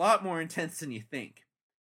it's a lot more intense than you think.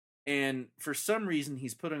 And for some reason,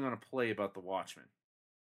 he's putting on a play about the Watchmen.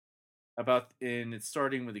 And it's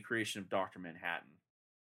starting with the creation of Dr. Manhattan.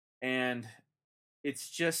 And it's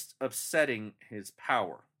just upsetting his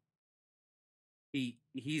power.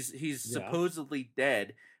 He's supposedly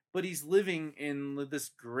dead, but he's living in this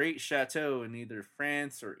great chateau in either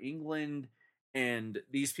France or England, and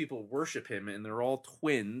these people worship him, and they're all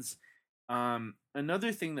twins.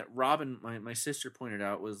 Another thing that Robin, my sister, pointed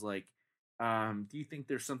out was like, do you think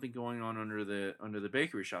there's something going on under the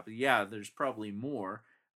bakery shop? Yeah, there's probably more.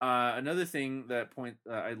 Another thing that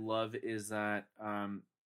I love is that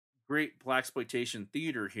great blaxploitation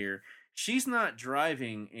theater here. She's not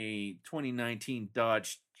driving a 2019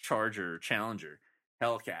 Dodge Charger Challenger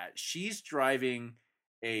Hellcat. She's driving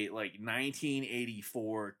a like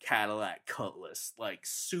 1984 Cadillac Cutlass, like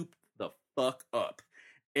souped the fuck up,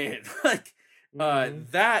 and like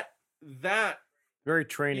that very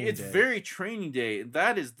training. It's day. very training day.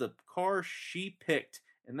 That is the car she picked,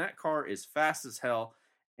 and that car is fast as hell,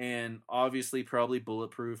 and obviously probably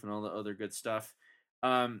bulletproof and all the other good stuff.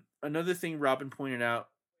 Another thing Robin pointed out.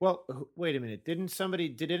 Well, wait a minute.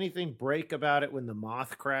 Did anything break about it when the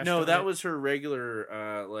Moth crashed? No, on that it? was her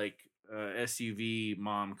regular SUV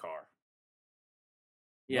mom car.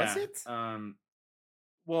 Yeah. Was it?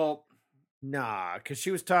 Well, nah, because she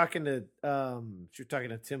was talking to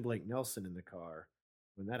Tim Blake Nelson in the car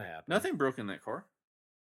when that happened. nothing broke in that car.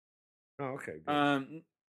 Oh, okay.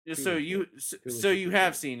 Good. So you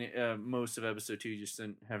have seen most of episode 2, you just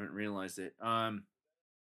haven't realized it.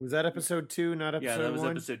 Was that episode 2, not episode 1? Yeah, that was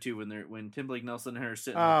episode 2 when Tim Blake Nelson and her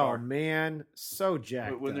sitting in the car. Oh man, so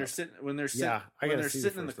jacked when up. they're sitting in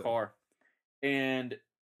the first car. And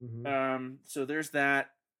so there's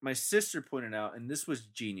that. My sister pointed out, and this was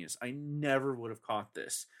genius. I never would have caught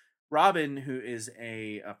this. Robin, who is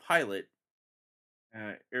a pilot,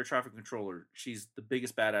 air traffic controller, she's the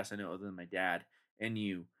biggest badass I know other than my dad and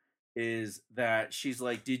you, is that she's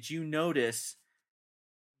like, did you notice,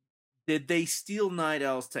 did they steal Night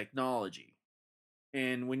Owl's technology?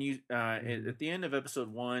 And when you at the end of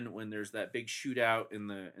episode 1, when there's that big shootout in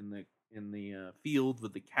the field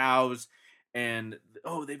with the cows, and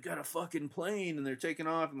they've got a fucking plane and they're taking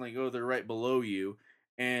off, and like, they're right below you,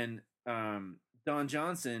 and Don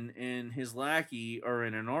Johnson and his lackey are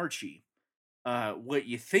in an Archie, what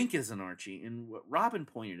you think is an Archie. And what Robin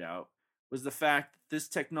pointed out was the fact that this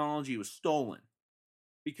technology was stolen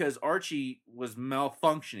because Archie was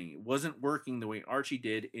malfunctioning. It wasn't working the way Archie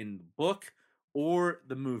did in the book or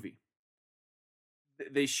the movie.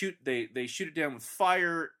 They shoot it down with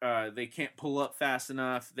fire. They can't pull up fast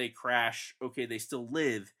enough. They crash. Okay, they still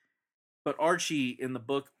live. But Archie in the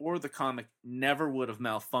book or the comic never would have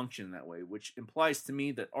malfunctioned that way, which implies to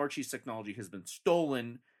me that Archie's technology has been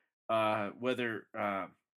stolen. Whether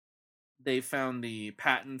they found the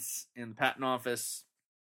patents in the patent office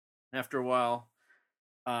after a while,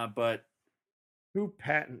 but who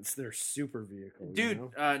patents their super vehicle? Dude,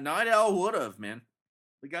 you know? Night Owl would have, man.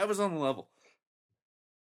 The guy was on the level.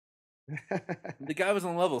 The guy was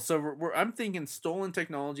on level. So I'm thinking stolen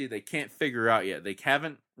technology they can't figure out yet. They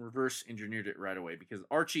haven't reverse engineered it right away because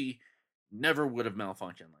Archie never would have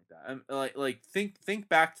malfunctioned like that. Like think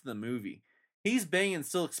back to the movie. He's banging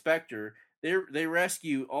Silk Spectre. They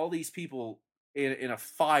rescue all these people in a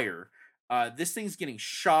fire. This thing's getting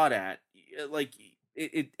shot at. Like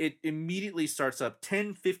it immediately starts up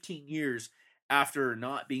 10, 15 years after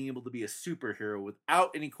not being able to be a superhero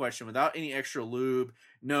without any question, without any extra lube,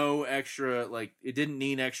 no extra, like, it didn't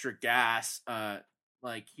need extra gas.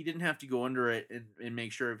 Like, he didn't have to go under it and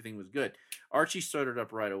make sure everything was good. Archie started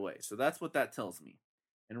up right away. So that's what that tells me.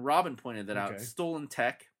 And Robin pointed that out. Stolen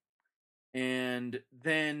tech. And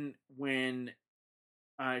then when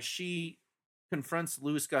she confronts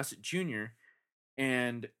Louis Gossett Jr.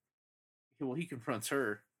 and, he confronts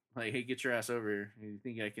her. Like, hey, get your ass over here. You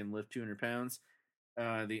think I can lift 200 pounds?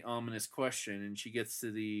 The ominous question. And she gets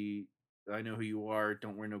to the, I know who you are.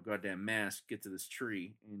 Don't wear no goddamn mask. Get to this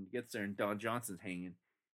tree. And gets there, and Don Johnson's hanging.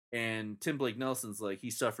 And Tim Blake Nelson's like,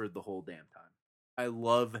 he suffered the whole damn time. I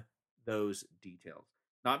love those details.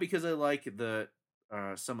 Not because I like the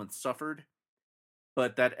someone suffered,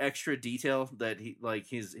 but that extra detail that he, like,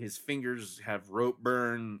 his fingers have rope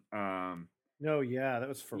burn. No, yeah, that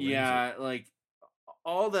was forensic. Yeah, like,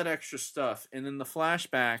 all that extra stuff, and then the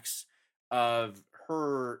flashbacks of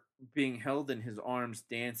her being held in his arms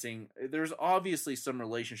dancing. There's obviously some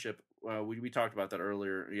relationship. We talked about that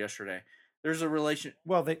earlier yesterday. There's a relation.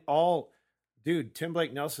 Well, Tim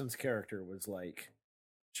Blake Nelson's character was like,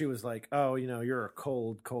 she was like, oh, you're a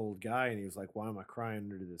cold guy. And he was like, why am I crying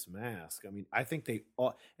under this mask? I mean, I think they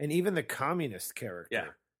all, and even the communist character. Yeah.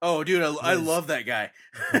 Oh, dude, I love that guy.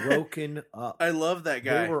 Broken up. I love that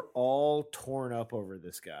guy. They were all torn up over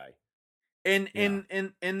this guy. And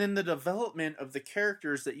then the development of the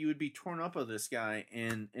characters that you would be torn up of this guy,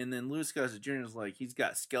 and then Louis Gossett Jr. is like, he's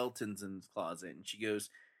got skeletons in his closet, and she goes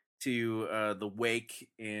to the wake,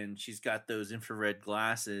 and she's got those infrared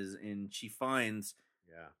glasses, and she finds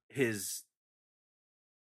his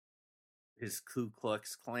Ku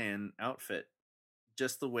Klux Klan outfit.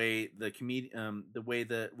 Just the way the way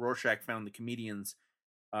that Rorschach found the comedian's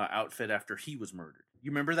outfit after he was murdered. You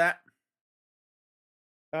remember that?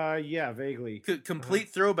 Yeah, vaguely. Complete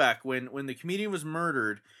throwback. When the comedian was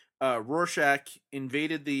murdered, Rorschach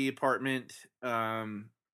invaded the apartment,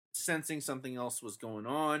 sensing something else was going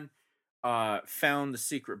on. found the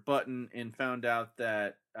secret button and found out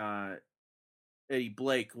that Eddie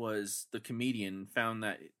Blake was the comedian. Found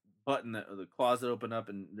that button, that the closet opened up,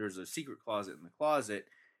 and there's a secret closet in the closet,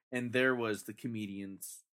 and there was the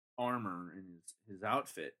comedian's armor and his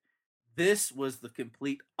outfit. This was the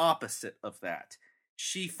complete opposite of that.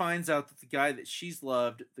 She finds out that the guy that she's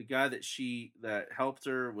loved, the guy that helped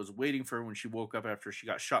her, was waiting for her when she woke up after she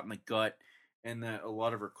got shot in the gut, and that a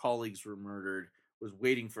lot of her colleagues were murdered, was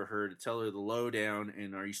waiting for her to tell her the lowdown.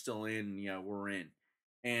 And are you still in? And, yeah, we're in.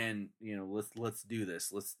 And let's do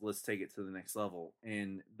this. Let's take it to the next level.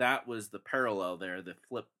 And that was the parallel there. The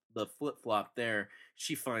flip flop there.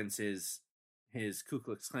 She finds his Ku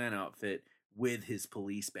Klux Klan outfit with his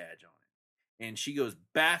police badge on it, and she goes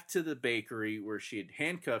back to the bakery where she had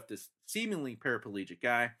handcuffed this seemingly paraplegic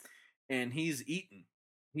guy, and he's eating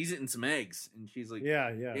some eggs, and she's like, yeah.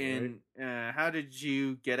 And right. How did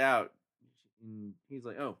you get out? And he's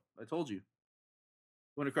like, oh, I told you.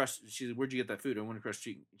 Went across. She's like, where'd you get that food? I went across the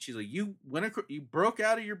street. She's like, you broke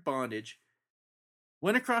out of your bondage,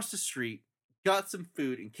 went across the street, got some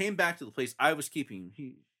food, and came back to the place I was keeping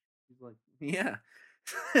you. He's like, yeah.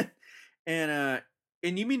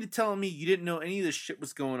 And you mean to tell me you didn't know any of this shit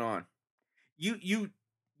was going on?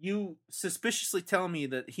 You suspiciously tell me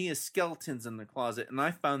that he has skeletons in the closet, and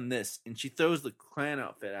I found this. And she throws the Klan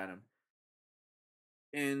outfit at him.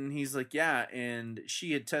 And he's like, yeah. And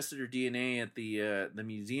she had tested her DNA at the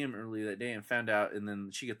museum earlier that day and found out. And then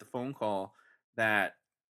she got the phone call that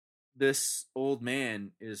this old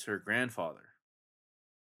man is her grandfather,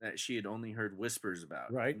 that she had only heard whispers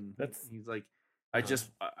about. Right. And That's he's like, I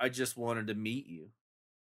just wanted to meet you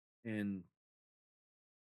and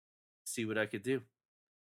see what I could do.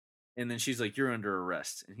 And then she's like, you're under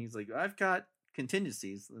arrest. And he's like, I've got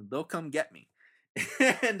contingencies. They'll come get me.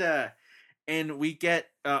 And we get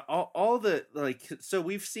all the, like, so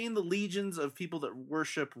we've seen the legions of people that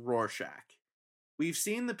worship Rorschach. We've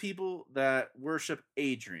seen the people that worship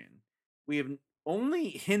Adrian. We have only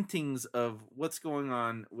hintings of what's going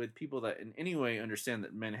on with people that in any way understand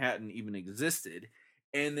that Manhattan even existed.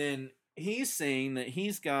 And then he's saying that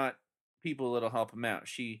he's got people that'll help him out.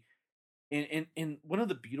 And one of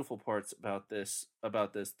the beautiful parts about this,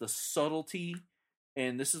 the subtlety,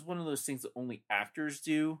 and this is one of those things that only actors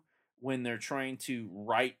do when they're trying to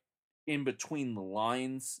write in between the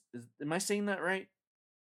lines. Am I saying that right?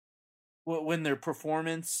 When their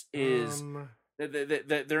performance is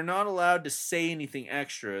that they're not allowed to say anything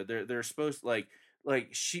extra. They're supposed to,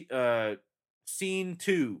 like scene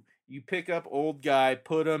 2, you pick up old guy,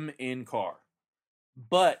 put him in car,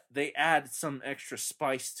 but they add some extra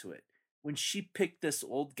spice to it. When she picked this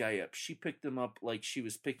old guy up, she picked him up like she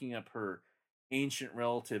was picking up her ancient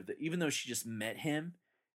relative, that even though she just met him,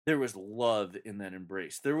 there was love in that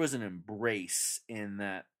embrace. There was an embrace in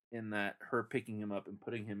that her picking him up and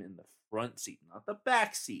putting him in the front seat, not the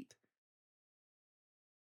back seat.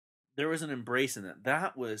 There was an embrace in that.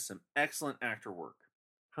 That was some excellent actor work.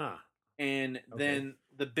 Huh. And then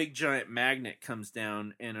the big giant magnet comes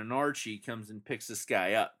down, and an Archie comes and picks this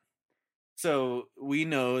guy up. So we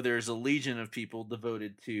know there's a legion of people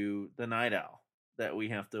devoted to the Night Owl that we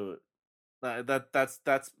have to.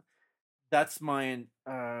 That's my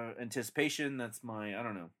anticipation. That's my, I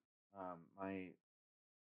don't know, my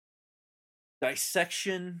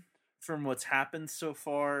dissection from what's happened so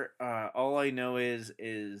far. All I know is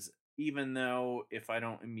even though if I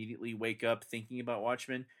don't immediately wake up thinking about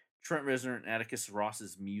Watchmen, Trent Reznor and Atticus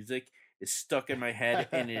Ross's music is stuck in my head,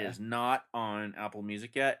 and it is not on Apple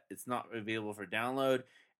Music yet. It's not available for download,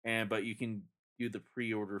 but you can do the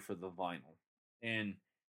pre-order for the vinyl. And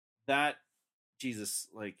that, Jesus,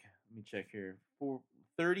 like, let me check here. For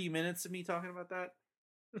 30 minutes of me talking about that.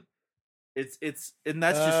 It's and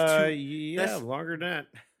that's just two, longer than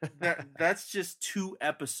that. That's just 2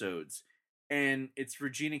 episodes, and it's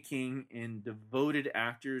Regina King and devoted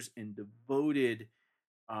actors and devoted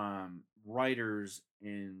writers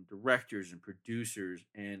and directors and producers,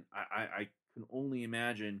 and I can only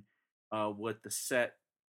imagine what the set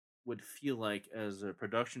would feel like as a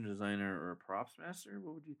production designer or a props master.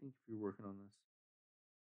 What would you think if you were working on this?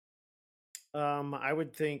 I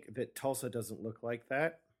would think that Tulsa doesn't look like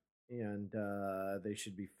that, and they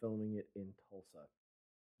should be filming it in Tulsa.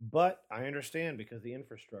 But I understand, because the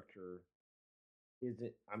infrastructure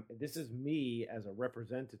isn't. This is me as a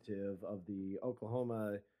representative of the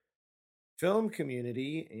Oklahoma film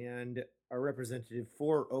community and a representative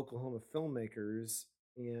for Oklahoma filmmakers,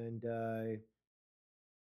 and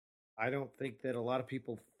I don't think that a lot of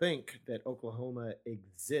people think that Oklahoma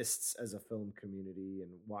exists as a film community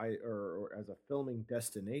and why, or as a filming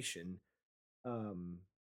destination.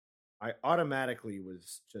 I automatically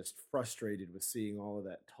was just frustrated with seeing all of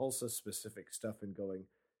that Tulsa specific stuff and going,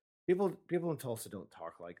 people in Tulsa don't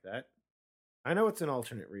talk like that. I know it's an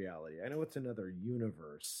alternate reality. I know it's another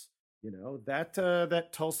universe. That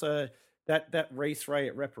Tulsa, that race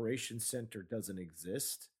riot reparation center doesn't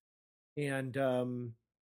exist. And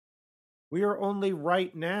we are only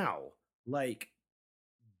right now like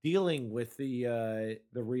dealing with the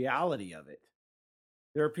reality of it.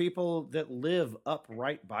 There are people that live up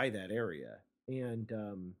right by that area, and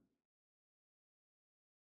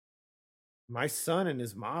my son and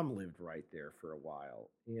his mom lived right there for a while,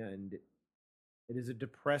 and it is a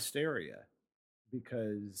depressed area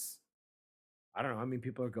because I don't know. I mean,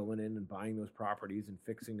 people are going in and buying those properties and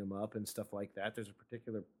fixing them up and stuff like that. There's a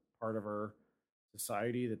particular part of our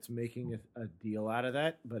society that's making a deal out of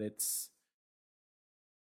that, but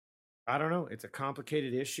I don't know. It's a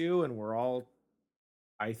complicated issue, and we're all,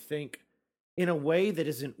 I think, in a way that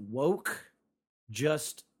isn't woke,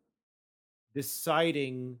 just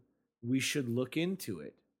deciding we should look into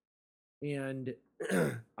it. And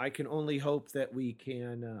I can only hope that we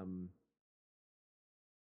can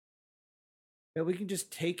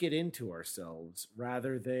just take it into ourselves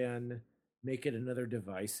rather than make it another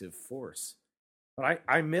divisive force. But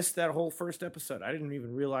I missed that whole first episode. I didn't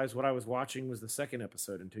even realize what I was watching was the second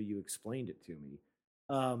episode until you explained it to me.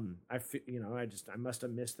 I must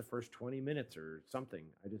have missed the first 20 minutes or something.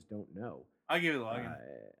 I just don't know. I'll give it a login.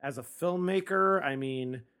 As a filmmaker, I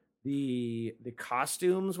mean, the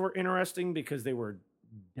costumes were interesting because they were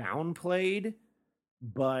downplayed,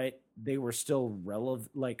 but they were still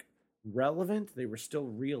relevant. They were still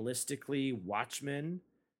realistically Watchmen.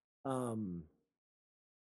 I'm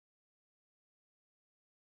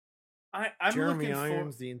Jeremy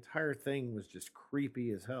Irons, the entire thing was just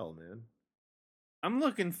creepy as hell, man. I'm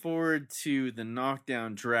looking forward to the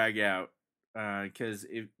knockdown drag out because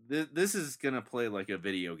this is gonna play like a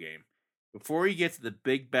video game. Before you get to the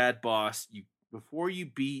big bad boss, before you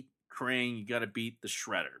beat Krang, you got to beat the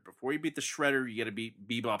Shredder. Before you beat the Shredder, you got to beat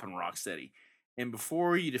Bebop and Rocksteady. And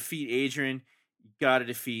before you defeat Adrian, you got to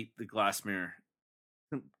defeat the Glass Mirror.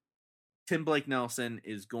 Tim Blake Nelson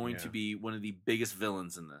is going to be one of the biggest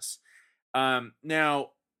villains in this.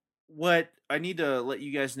 Now, what I need to let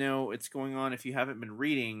you guys know, it's going on if you haven't been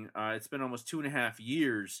reading. It's been almost 2.5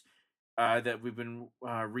 years that we've been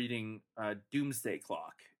reading Doomsday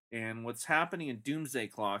Clock. And what's happening in Doomsday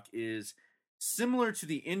Clock is similar to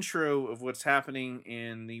the intro of what's happening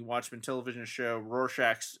in the Watchmen television show.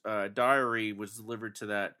 Rorschach's diary was delivered to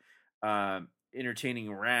that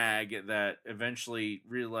entertaining rag that eventually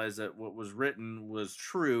realized that what was written was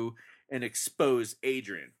true and exposed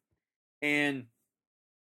Adrian. And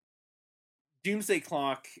Doomsday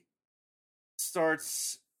Clock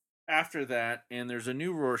starts after that, and there's a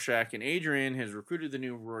new Rorschach, and Adrian has recruited the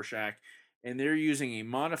new Rorschach, and they're using a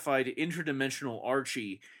modified interdimensional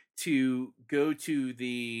Archie to go to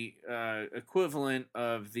the equivalent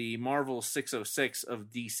of the Marvel 606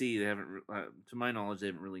 of DC. They haven't, to my knowledge, they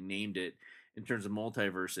haven't really named it in terms of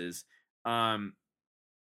multiverses. Dr.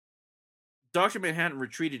 Manhattan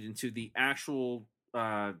retreated into the actual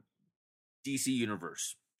DC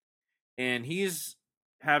universe, and he's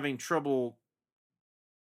having trouble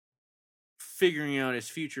figuring out his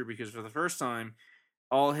future because for the first time,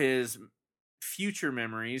 all his future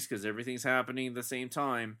memories, because everything's happening at the same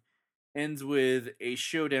time, ends with a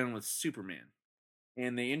showdown with Superman.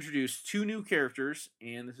 And they introduce 2 new characters,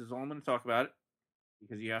 and this is all I'm going to talk about it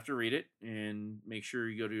because you have to read it and make sure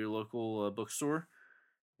you go to your local bookstore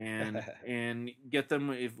and get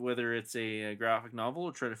them, whether it's a graphic novel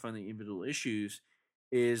or try to find the individual issues.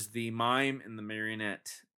 Is the Mime and the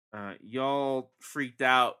Marionette. Y'all freaked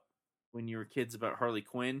out when you were kids about Harley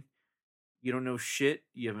Quinn. You don't know shit.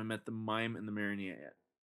 You haven't met the Mime and the Marionette yet.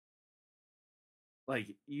 Like,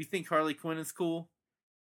 you think Harley Quinn is cool?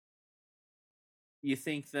 You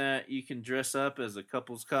think that you can dress up as a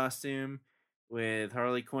couple's costume with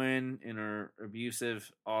Harley Quinn and her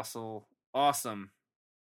abusive, awesomely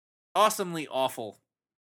awful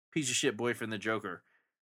piece of shit boyfriend, the Joker?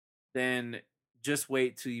 Then just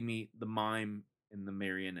wait till you meet the Mime and the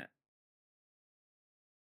Marionette.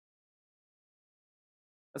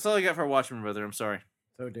 That's all I got for Watchmen, brother. I'm sorry.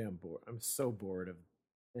 So damn bored. I'm so bored of,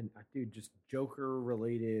 and dude, just Joker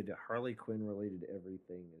related, Harley Quinn related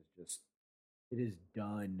everything is just, it is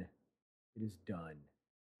done. It is done.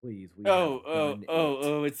 Please.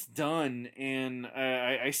 It's done. And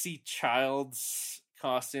I see child's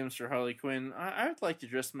costumes for Harley Quinn. I would like to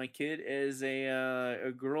dress my kid as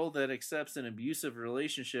a girl that accepts an abusive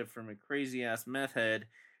relationship from a crazy ass meth head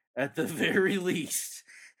at the very least.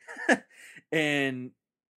 And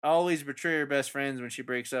always betray her best friends when she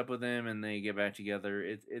breaks up with him and they get back together.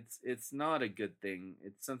 It's not a good thing.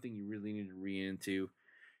 It's something you really need to read into.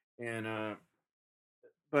 And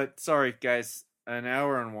but sorry guys, an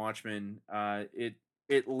hour on Watchmen,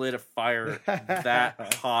 it lit a fire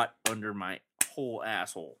that hot under my whole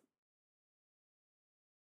asshole.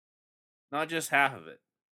 Not just half of it.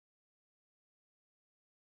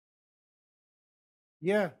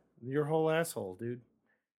 Yeah, your whole asshole, dude.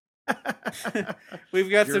 We've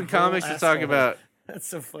got Your some comics whole to talk asshole. about. That's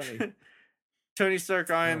so funny. Tony Stark,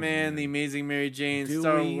 Iron Oh, Man, man. The Amazing Mary Jane, Do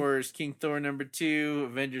Star we? Wars, King Thor #2,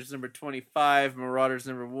 Avengers #25, Marauders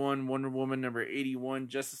 #1, Wonder Woman #81,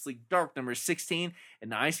 Justice League Dark #16,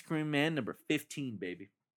 and Ice Cream Man #15, baby.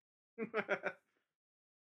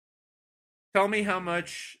 Tell me how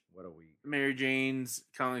much What a week. Mary Jane's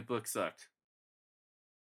comic book sucked.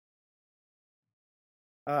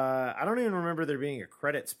 I don't even remember there being a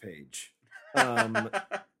credits page.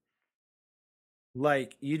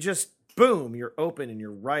 Like, you just, boom, you're open and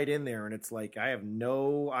you're right in there. And it's like, I have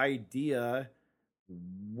no idea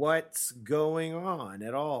what's going on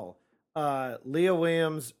at all. Leah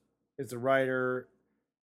Williams is the writer.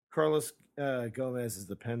 Carlos Gomez is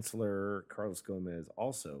the penciler. Carlos Gomez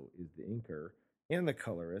also is the inker and the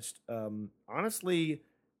colorist. Honestly,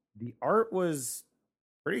 the art was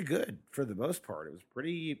pretty good for the most part. It was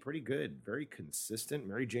pretty good, very consistent.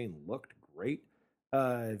 Mary Jane looked great.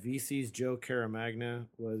 VC's Joe Caramagna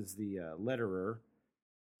was the letterer.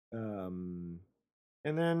 And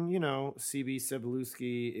then, CB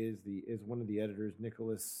Cebulski is one of the editors.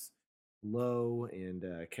 Nicholas Lowe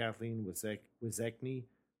and Kathleen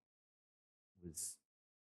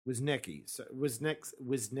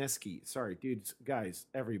Wisniewski. Sorry, dudes, guys,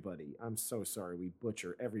 everybody. I'm so sorry. We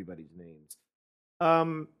butcher everybody's names.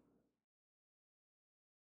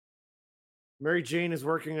 Mary Jane is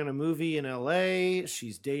working on a movie in LA.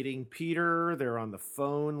 She's dating Peter. They're on the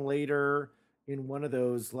phone later in one of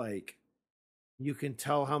those, like, you can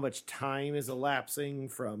tell how much time is elapsing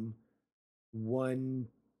from one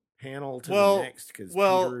panel to the next because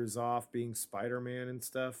Peter is off being Spider-Man and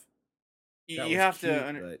stuff. You have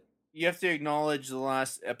to acknowledge the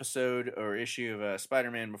last episode or issue of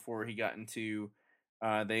Spider-Man before he got into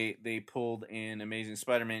they pulled in Amazing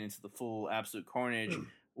Spider-Man into the full absolute carnage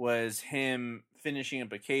was him finishing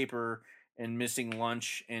up a caper and missing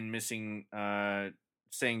lunch and missing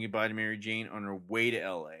saying goodbye to Mary Jane on her way to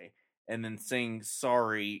LA and then saying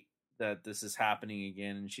sorry that this is happening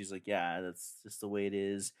again, and she's like, yeah, that's just the way it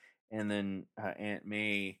is. And then Aunt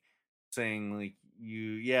May saying like,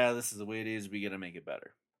 this is the way it is, we gotta make it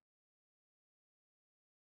better.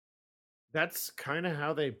 That's kind of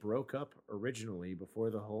how they broke up originally before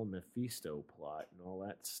the whole Mephisto plot and all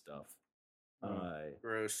that stuff.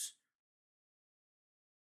 Gross.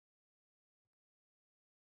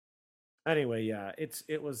 Anyway, yeah, it's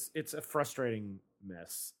a frustrating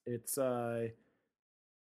mess. It's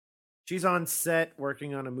she's on set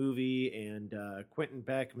working on a movie, and Quentin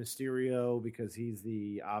Beck Mysterio, because he's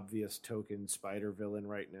the obvious token spider villain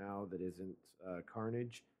right now that isn't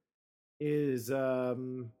Carnage, is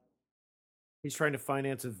he's trying to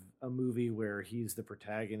finance a movie where he's the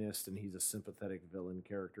protagonist and he's a sympathetic villain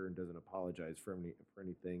character and doesn't apologize for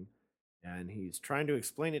anything. And he's trying to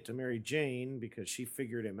explain it to Mary Jane because she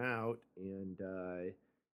figured him out, and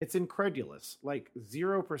it's incredulous. Like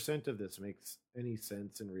 0% of this makes any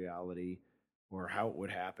sense in reality, or how it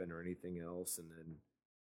would happen, or anything else. And then,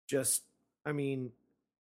 just, I mean,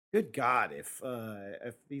 good God, if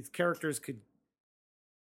these characters could.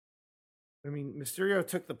 I mean, Mysterio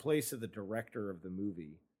took the place of the director of the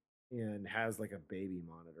movie and has like a baby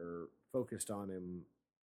monitor focused on him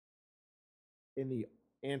in the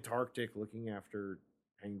Antarctic looking after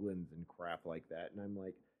penguins and crap like that. And I'm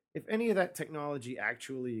like, if any of that technology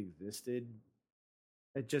actually existed,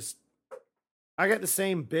 I got the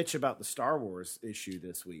same bitch about the Star Wars issue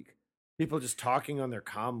this week. People just talking on their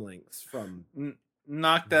comm links from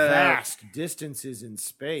knock that vast out. Distances in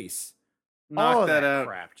space. Knock all that out.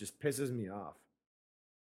 Crap just pisses me off.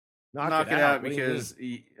 Knock it out because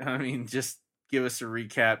I mean, just give us a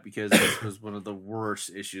recap because this was one of the worst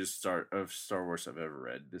issues of Star Wars I've ever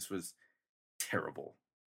read. This was terrible.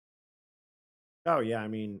 Oh yeah, I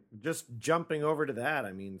mean, just jumping over to that.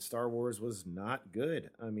 I mean, Star Wars was not good.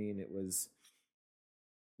 I mean, it was.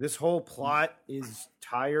 This whole plot is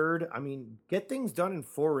tired. I mean, get things done in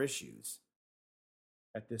 4 issues.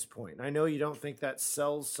 At this point, I know you don't think that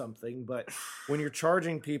sells something, but when you're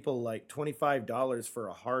charging people like $25 for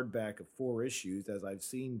a hardback of 4 issues, as I've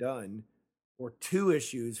seen done, or 2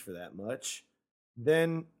 issues for that much,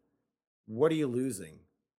 then what are you losing?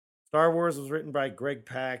 Star Wars was written by Greg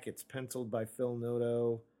Pak. It's penciled by Phil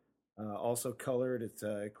Noto. Also colored. It's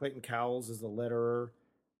Clayton Cowles is the letterer,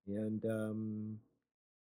 and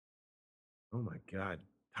oh my god,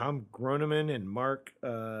 Tom Groneman and Mark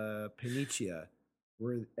Panicia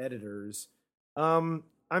were editors.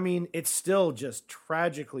 I mean, it's still just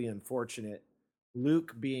tragically unfortunate.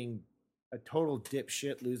 Luke being a total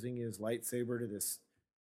dipshit, losing his lightsaber to this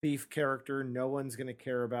thief character no one's going to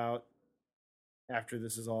care about after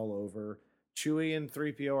this is all over. Chewie and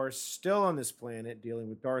 3PO are still on this planet dealing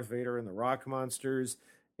with Darth Vader and the rock monsters,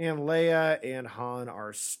 and Leia and Han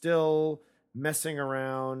are still messing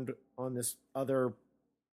around on this other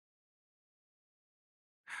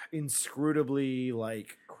inscrutably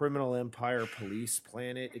like criminal empire police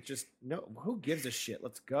planet. It just no, who gives a shit?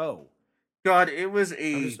 Let's go. God, it was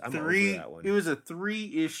I'm over that one. It was a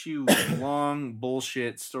 3-issue long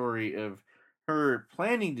bullshit story of her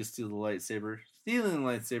planning to steal the lightsaber, stealing the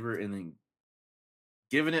lightsaber, and then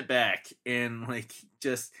giving it back, and like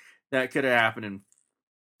just that could have happened in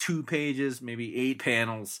 2 pages, maybe 8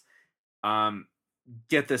 panels.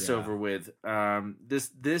 Get this over with.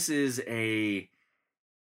 This is a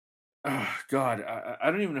oh God, I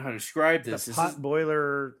don't even know how to describe this. The pot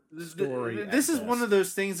boiler story. This is one of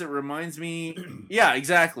those things that reminds me. Yeah,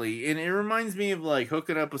 exactly, and it reminds me of like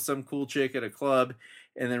hooking up with some cool chick at a club,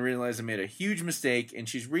 and then realize I made a huge mistake, and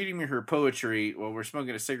she's reading me her poetry while we're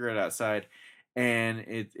smoking a cigarette outside, and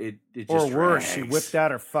it just or worse, drags. she whipped out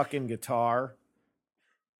her fucking guitar.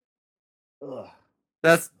 Ugh.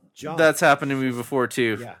 That's happened to me before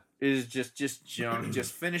too. Yeah, it is just junk.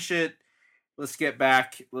 Just finish it. Let's get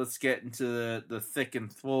back. Let's get into the thick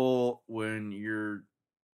and full when you're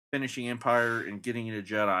finishing Empire and getting into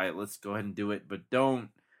Jedi. Let's go ahead and do it, but don't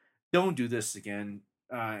do this again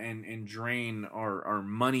and drain our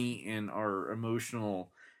money and our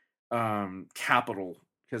emotional capital,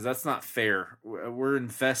 because that's not fair. We're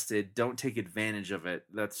invested. Don't take advantage of it.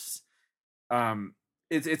 That's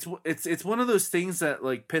it's one of those things that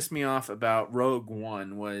like pissed me off about Rogue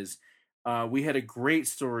One was we had a great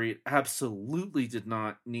story. It absolutely did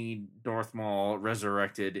not need Darth Maul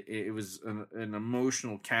resurrected. It was an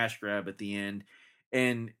emotional cash grab at the end,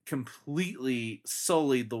 and completely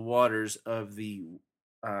sullied the waters of the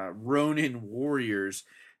Ronin warriors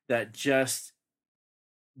that just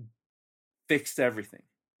fixed everything.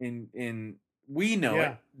 And we know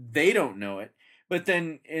it. They don't know it. But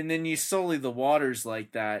then you sully the waters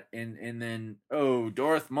like that, and then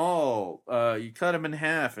Darth Maul, you cut him in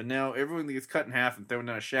half, and now everyone gets cut in half and thrown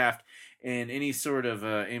down a shaft, and any sort of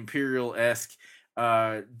Imperial-esque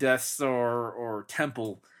Death Star or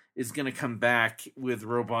temple is gonna come back with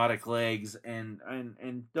robotic legs, and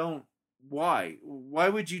don't why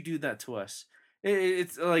would you do that to us?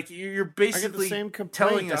 It's like you're basically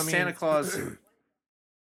telling us Santa Claus.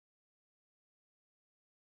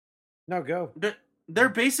 No, go. They're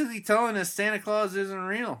basically telling us Santa Claus isn't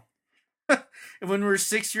real. When we're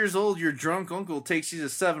 6 years old, your drunk uncle takes you to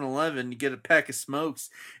 7-Eleven to get a pack of smokes,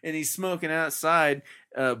 and he's smoking outside,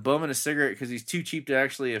 bumming a cigarette because he's too cheap to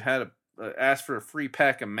actually have had ask for a free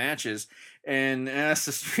pack of matches, and as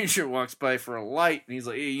the stranger walks by for a light, and he's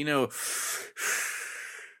like, hey,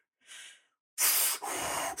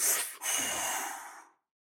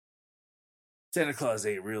 Santa Claus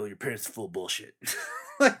ain't real. Your parents are full of bullshit.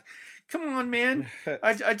 Like, come on, man.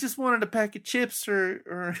 I just wanted a pack of chips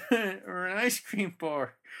or an ice cream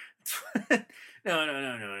bar.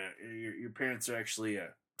 No. Your parents are actually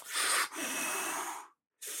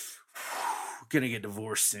gonna get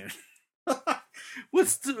divorced soon.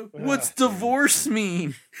 What's divorce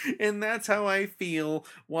mean? And that's how I feel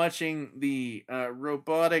watching the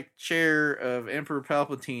robotic chair of Emperor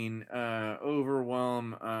Palpatine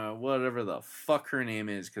overwhelm whatever the fuck her name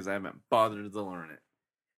is, because I haven't bothered to learn it.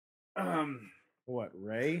 What,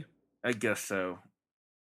 Rey? I guess so.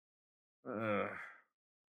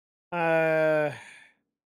 Yeah,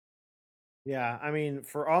 I mean,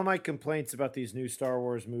 for all my complaints about these new Star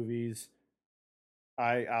Wars movies,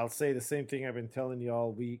 I'll say the same thing I've been telling you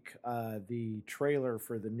all week. The trailer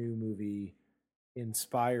for the new movie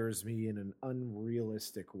inspires me in an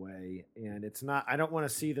unrealistic way, and it's not. I don't want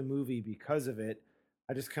to see the movie because of it.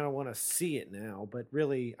 I just kind of want to see it now. But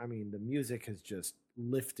really, I mean, the music has just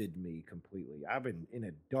lifted me completely. I've been in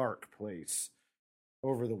a dark place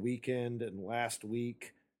over the weekend and last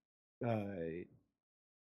week,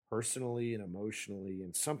 personally and emotionally,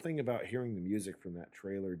 and something about hearing the music from that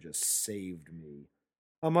trailer just saved me,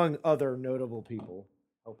 among other notable people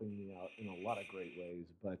helping me out in a lot of great ways.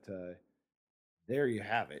 But there you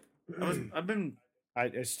have it.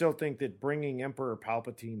 I still think that bringing Emperor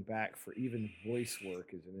Palpatine back for even voice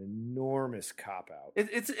work is an enormous cop out.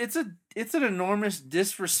 It's an enormous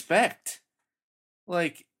disrespect.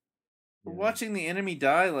 Like, Yeah. watching the enemy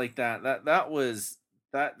die like that was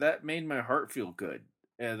that made my heart feel good.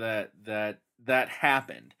 That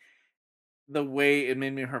happened. The way it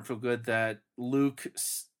made my heart feel good that Luke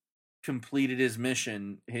completed his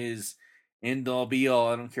mission, his end all be all.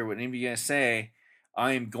 I don't care what any of you guys say.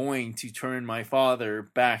 I am going to turn my father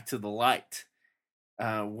back to the light,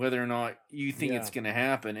 whether or not you think it's going to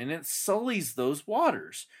happen, and it sullies those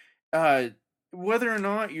waters. Whether or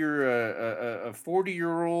not you're a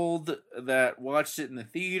 40-year-old that watched it in the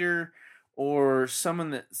theater or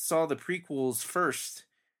someone that saw the prequels first,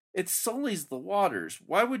 it sullies the waters.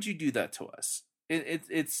 Why would you do that to us?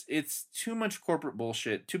 It's too much corporate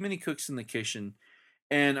bullshit, too many cooks in the kitchen.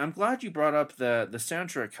 And I'm glad you brought up the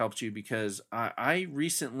soundtrack helped you, because I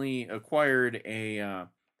recently acquired an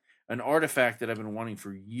artifact that I've been wanting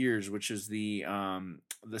for years, which is the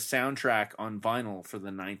soundtrack on vinyl for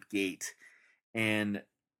the Ninth Gate, and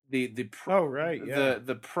the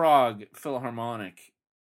Prague Philharmonic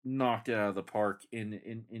knocked it out of the park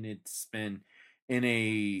in its spin. In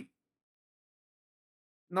a,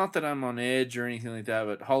 not that I'm on edge or anything like that,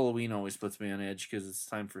 but Halloween always puts me on edge because it's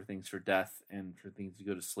time for things for death and for things to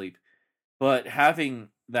go to sleep. But having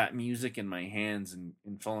that music in my hands and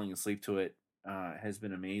falling asleep to it has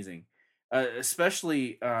been amazing.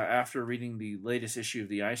 Especially after reading the latest issue of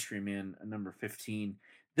the Ice Cream Man, number 15.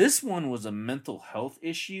 This one was a mental health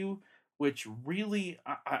issue, which really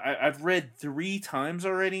I've read 3 times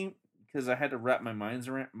already because I had to wrap my mind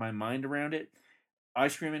around it.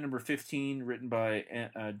 Ice Cream Man number 15, written by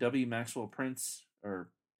W. Maxwell Prince, or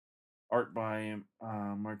art by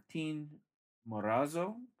Martin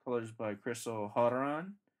Morazzo, colors by Chris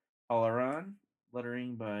O'Halloran,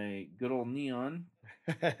 lettering by good old Neon,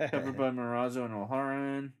 covered by Morazzo and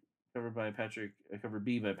O'Halloran, cover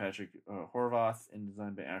B by Patrick Horvath, and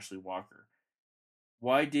designed by Ashley Walker.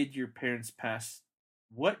 What did your parents pass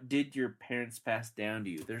down to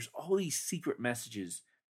you? There's all these secret messages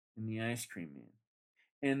in the Ice Cream Man.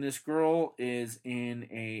 And this girl is in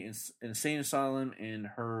an insane asylum, and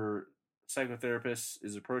her psychotherapist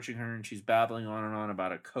is approaching her, and she's babbling on and on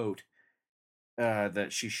about a coat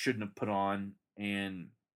that she shouldn't have put on, and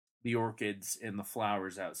the orchids and the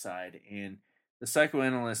flowers outside. And the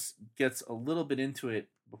psychoanalyst gets a little bit into it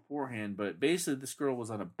beforehand, but basically this girl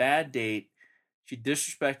was on a bad date. She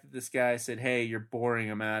disrespected this guy, said, "Hey, you're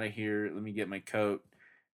boring, I'm out of here, let me get my coat."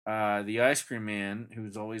 The Ice Cream Man,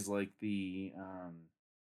 who's always like the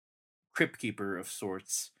crypt keeper of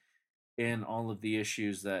sorts in all of the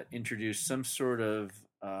issues that introduce some sort of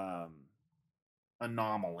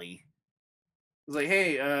anomaly. It's like,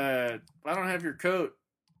 "Hey, I don't have your coat.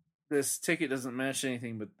 This ticket doesn't match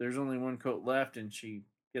anything, but there's only one coat left." And she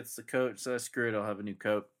gets the coat, so screw it, I'll have a new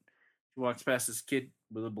coat. She walks past this kid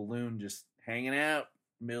with a balloon just hanging out,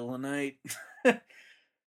 middle of the night.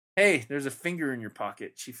 "Hey, there's a finger in your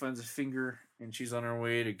pocket." She finds a finger, and she's on her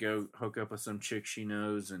way to go hook up with some chick she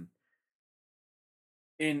knows, and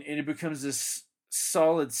it becomes this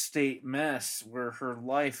solid state mess where her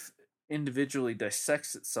life individually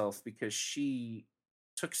dissects itself because she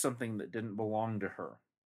took something that didn't belong to her.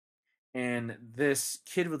 And this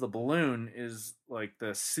kid with a balloon is like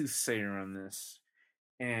the soothsayer on this,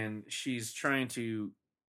 and she's trying to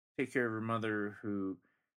take care of her mother, who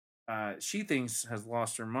she thinks has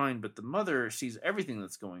lost her mind, but the mother sees everything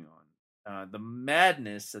that's going on. The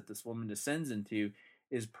madness that this woman descends into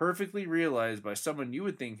is perfectly realized by someone you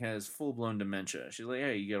would think has full-blown dementia. She's like,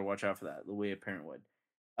 "Hey, you gotta watch out for that," the way a parent would.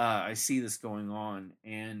 I see this going on,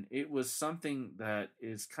 and it was something that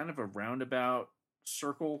is kind of a roundabout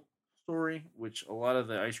circle story, which a lot of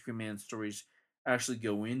the Ice Cream Man stories actually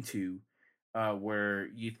go into, where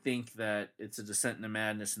you think that it's a descent into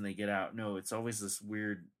madness and they get out. No, it's always this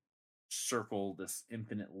weird circle, this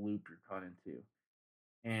infinite loop you're caught into.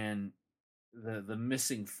 And the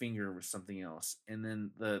missing finger was something else, and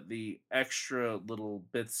then the extra little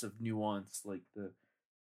bits of nuance, like the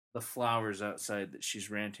flowers outside that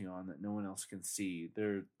she's ranting on that no one else can see,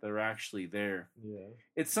 they're actually there. Yeah,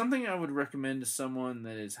 it's something I would recommend to someone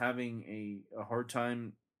that is having a hard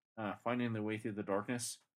time finding their way through the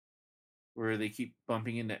darkness, where they keep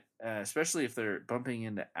bumping into, especially if they're bumping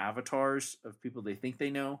into avatars of people they think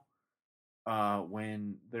they know,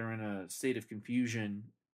 when they're in a state of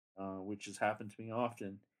confusion, which has happened to me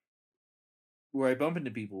often, where I bump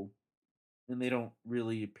into people and they don't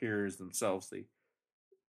really appear as themselves.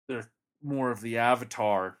 They're more of the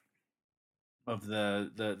avatar of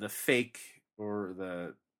the fake,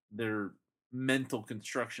 or their mental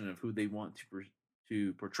construction of who they want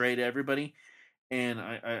to portray to everybody. And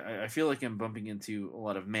I feel like I'm bumping into a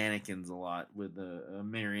lot of mannequins a lot, with a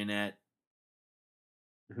marionette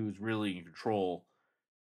who's really in control.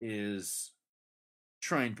 is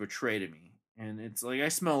trying to portray to me. And it's like I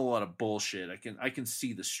smell a lot of bullshit. I can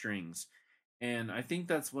see the strings. And I think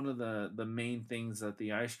that's one of the main things that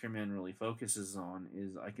the Ice Cream Man really focuses on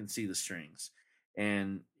is I can see the strings.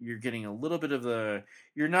 And you're getting a little bit of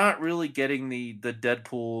you're not really getting the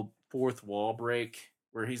Deadpool fourth wall break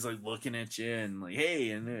where he's like looking at you and like,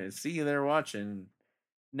 hey, and see you there watching.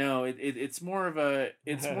 No, it's more of a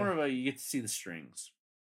you get to see the strings.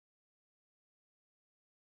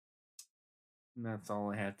 And that's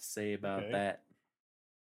all I have to say about that.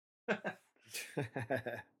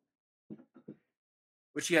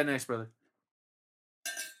 What you got next, brother?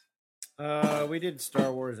 We did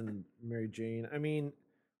Star Wars and Mary Jane. I mean,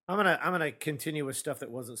 I'm gonna continue with stuff that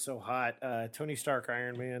wasn't so hot. Tony Stark,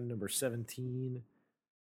 Iron Man, number 17.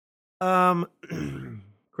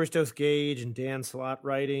 Christos Gage and Dan Slott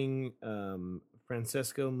writing.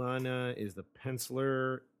 Francesco Mana is the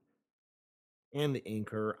penciler and the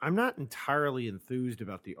inker. I'm not entirely enthused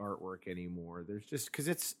about the artwork anymore. There's just because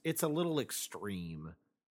it's a little extreme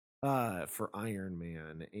for Iron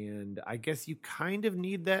Man, and I guess you kind of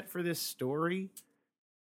need that for this story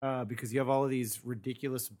because you have all of these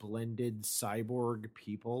ridiculous blended cyborg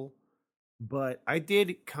people. But I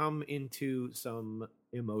did come into some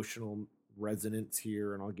emotional resonance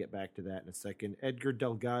here, and I'll get back to that in a second. Edgar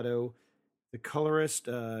Delgado, the colorist.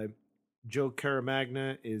 Joe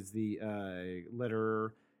Caramagna is the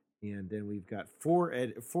letterer, and then we've got four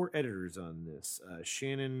editors on this: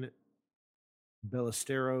 Shannon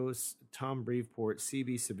Ballesteros, Tom Breeveport,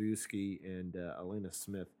 CB Cebulski, and Elena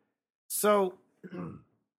Smith. So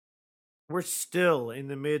we're still in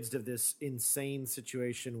the midst of this insane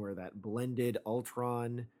situation where that blended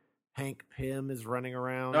Ultron Hank Pym is running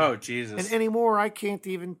around. Oh, Jesus. And anymore, I can't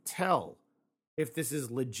even tell if this is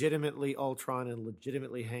legitimately Ultron and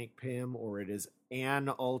legitimately Hank Pym, or it is an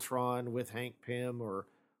Ultron with Hank Pym, or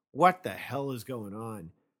what the hell is going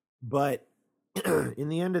on. But in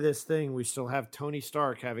the end of this thing, we still have Tony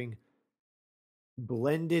Stark having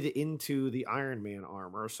blended into the Iron Man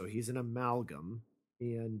armor, so he's an amalgam.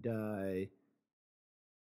 And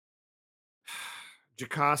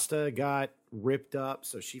Jocasta got ripped up,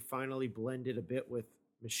 so she finally blended a bit with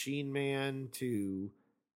Machine Man to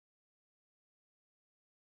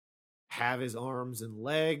have his arms and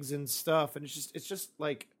legs and stuff. And it's just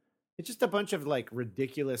a bunch of like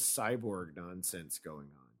ridiculous cyborg nonsense going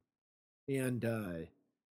on. And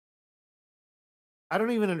I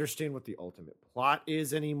don't even understand what the ultimate plot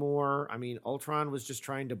is anymore. I mean, Ultron was just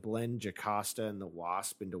trying to blend Jocasta and the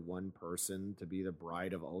Wasp into one person to be the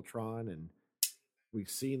bride of Ultron, and we've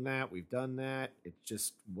seen that. We've done that. It's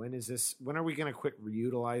just, when are we going to quit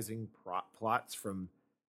reutilizing plots from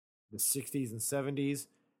the 60s and 70s?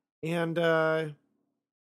 And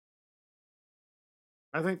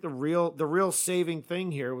I think the real saving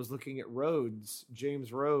thing here was looking at Rhodes,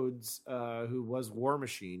 James Rhodes, who was War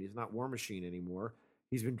Machine. He's not War Machine anymore.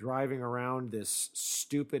 He's been driving around this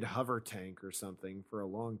stupid hover tank or something for a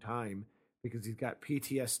long time because he's got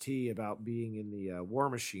PTSD about being in the War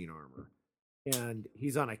Machine armor. And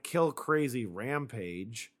he's on a kill crazy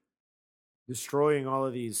rampage, destroying all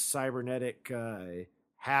of these cybernetic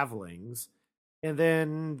halflings. And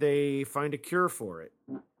then they find a cure for it.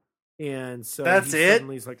 And so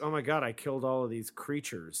he's like, oh my God, I killed all of these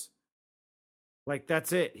creatures. Like,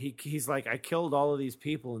 that's it. He's like, I killed all of these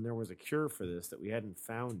people and there was a cure for this that we hadn't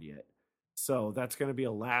found yet. So that's going to be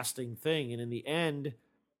a lasting thing. And in the end,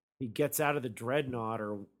 he gets out of the dreadnought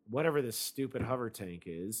or whatever this stupid hover tank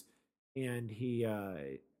is. And he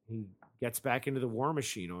gets back into the War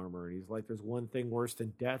Machine armor. And he's like, there's one thing worse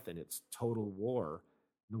than death, and it's total war.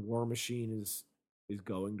 The War Machine is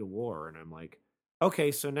going to war. And I'm like,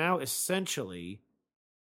 okay, so now essentially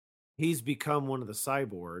he's become one of the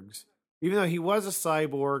cyborgs, even though he was a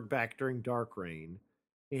cyborg back during Dark Reign,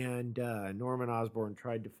 and Norman Osborn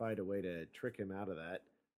tried to find a way to trick him out of that,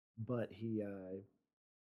 but he,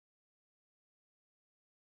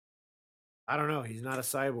 I don't know, he's not a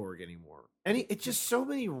cyborg anymore. And it's just so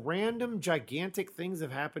many random, gigantic things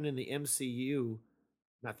have happened in the MCU,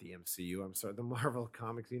 not the MCU, I'm sorry, the Marvel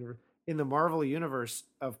Comics universe. In the Marvel universe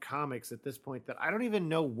of comics at this point that I don't even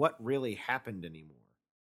know what really happened anymore.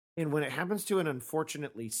 And when it happens to an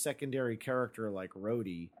unfortunately secondary character like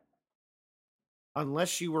Rhodey,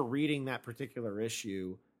 unless you were reading that particular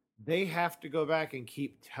issue, they have to go back and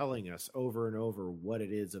keep telling us over and over what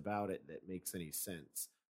it is about it that makes any sense.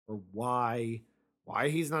 Or why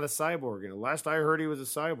he's not a cyborg. And last I heard he was a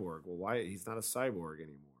cyborg. Well, why he's not a cyborg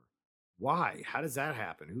anymore? Why? How does that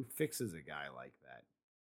happen? Who fixes a guy like that?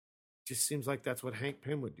 Just seems like that's what Hank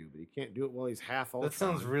Pym would do, but he can't do it while he's half Ultron. That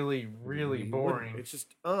sounds really, really boring. It's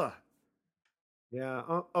just,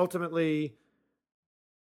 Yeah. Ultimately,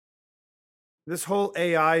 this whole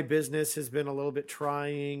AI business has been a little bit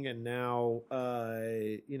trying, and now,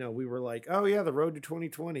 we were like, oh yeah, the road to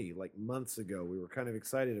 2020, like months ago, we were kind of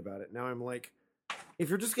excited about it. Now I'm like, if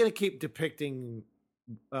you're just gonna keep depicting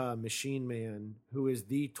Machine Man, who is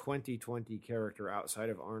the 2020 character outside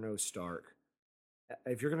of Arno Stark,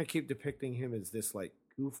 if you're gonna keep depicting him as this like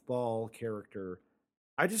goofball character,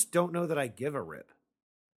 I just don't know that I give a rip.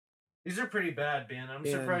 These are pretty bad, Ben. I'm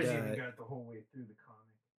surprised you even got the whole way through the comic.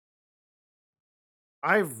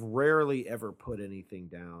 I've rarely ever put anything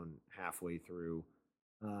down halfway through.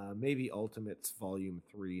 Maybe Ultimates Volume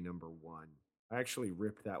 3, Number 1. I actually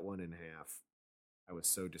ripped that one in half. I was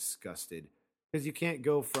so disgusted. Because you can't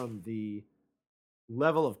go from the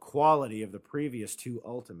level of quality of the previous two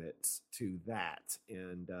Ultimates to that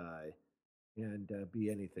and be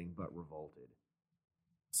anything but revolted.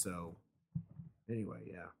 So, anyway,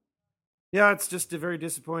 yeah. Yeah, it's just a very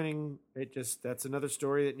disappointing. That's another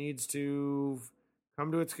story that needs to come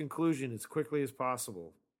to its conclusion as quickly as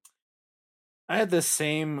possible. I had the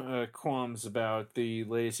same qualms about the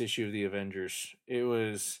latest issue of the Avengers. It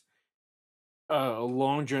was a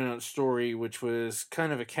long drawn out story, which was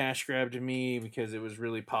kind of a cash grab to me because it was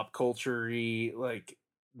really pop culture-y. Like,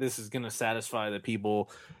 this is going to satisfy the people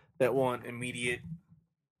that want immediate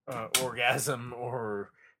orgasm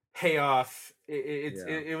or payoff.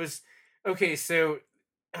 It was okay. So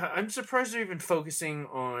I'm surprised they're even focusing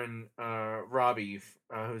on Robbie,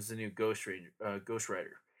 who's the new Ghost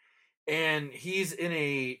Rider, and he's in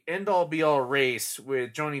a end all be all race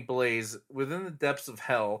with Johnny Blaze within the depths of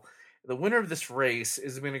hell. The winner of this race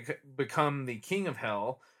is going to become the king of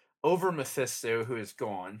hell over Mephisto, who is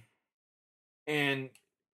gone. And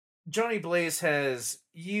Johnny Blaze has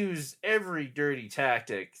used every dirty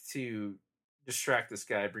tactic to distract this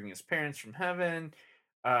guy, bring his parents from heaven,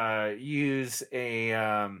 use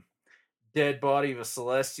a dead body of a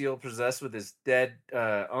celestial possessed with his dead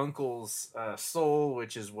uncle's soul,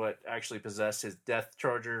 which is what actually possessed his death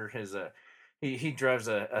charger. He drives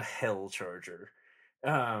a hell charger.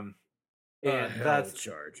 And that's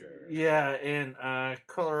Charger. Yeah, and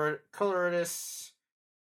Coloradus,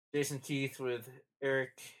 Jason Keith with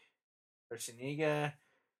Eric Arciniga,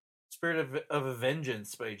 Spirit of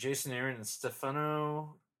Vengeance by Jason Aaron and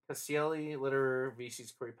Stefano Cassielli, letter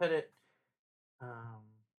VC's Corey Pettit. Let's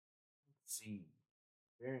see.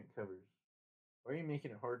 Variant covers. Why are you making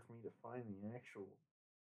it hard for me to find the actual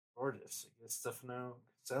artist? I guess Stefano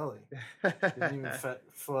Caselli. Didn't even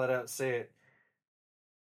flat out say it.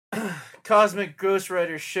 Cosmic Ghost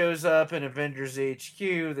Rider shows up in Avengers HQ.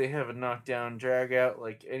 They have a knockdown drag out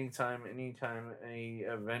like anytime a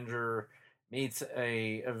Avenger meets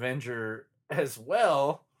a Avenger as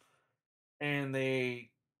well. And they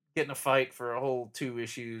get in a fight for a whole 2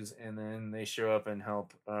 issues, and then they show up and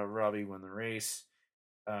help Robbie win the race.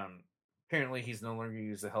 Apparently he's no longer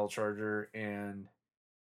used the Hell Charger, and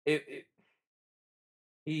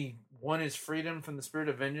he won his freedom from the Spirit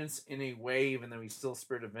of Vengeance in a way, even though he's still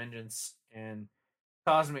Spirit of Vengeance. And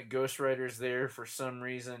Cosmic Ghost Rider's there for some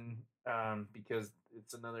reason, because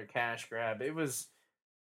it's another cash grab. It was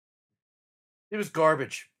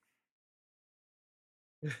garbage.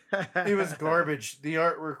 It was garbage. The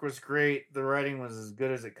artwork was great. The writing was as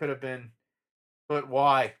good as it could have been. But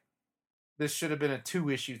why? This should have been a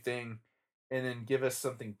 2-issue thing, and then give us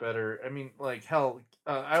something better. I mean, like, hell,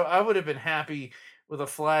 I would have been happy with a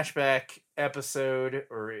flashback episode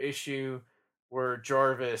or issue where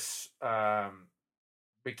Jarvis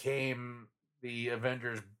became the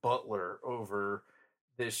Avengers butler over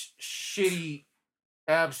this shitty,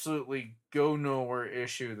 absolutely go nowhere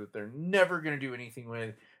issue that they're never going to do anything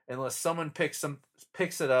with unless someone picks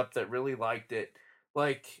it up that really liked it,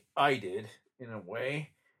 like I did in a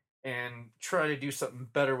way, and try to do something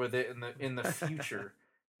better with it in the future.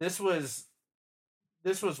 This was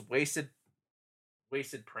wasted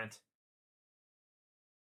print.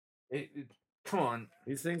 Come on.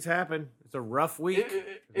 These things happen. It's a rough week.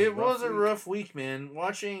 It was a rough week, man.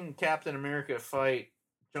 Watching Captain America fight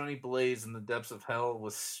Johnny Blaze in the depths of hell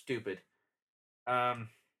was stupid. Wonder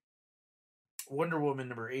Woman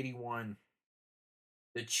number 81,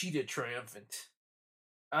 the Cheetah Triumphant.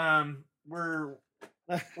 We're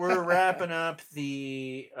wrapping up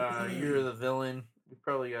the Year of the Villain. We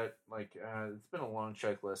probably got it's been a long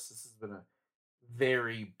checklist. This has been a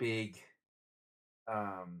very big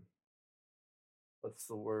what's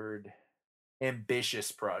the word?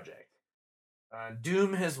 Ambitious project.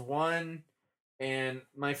 Doom has won, and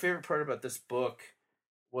my favorite part about this book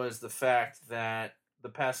was the fact that the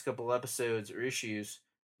past couple episodes or issues,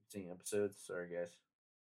 sorry guys,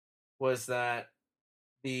 was that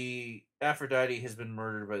the Aphrodite has been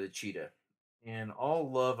murdered by the cheetah, and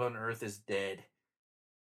all love on Earth is dead.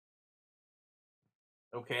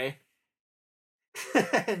 Okay.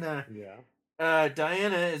 And Yeah.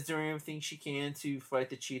 Diana is doing everything she can to fight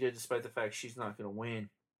the cheetah, despite the fact she's not going to win.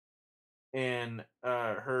 And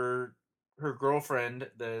her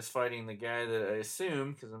girlfriend that is fighting the guy that I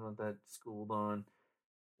assume, because I'm not that schooled on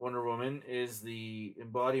Wonder Woman, is the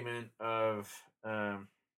embodiment of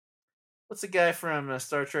what's the guy from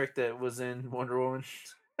Star Trek that was in Wonder Woman?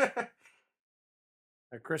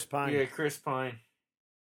 Chris Pine. Yeah, Chris Pine.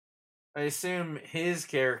 I assume his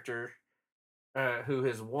character, who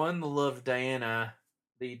has won the love of Diana,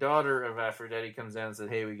 the daughter of Aphrodite, comes down and says,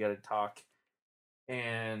 "Hey, we got to talk,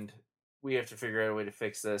 and we have to figure out a way to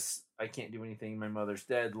fix this. I can't do anything. My mother's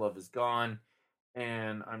dead. Love is gone,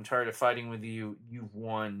 and I'm tired of fighting with you. You've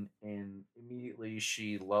won." And immediately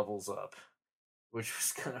she levels up, which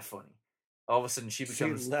was kind of funny. All of a sudden, she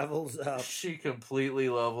levels up. She completely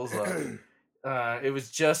levels up. It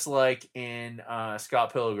was just like in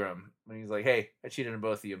Scott Pilgrim when he's like, "Hey, I cheated on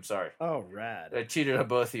both of you. I'm sorry. Oh, rad. I cheated on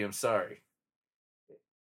both of you. I'm sorry."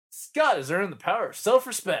 Scott has earned the power of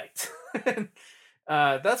self-respect.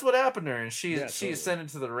 That's what happened to her, and she ascended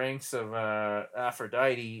to the ranks of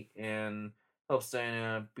Aphrodite and helps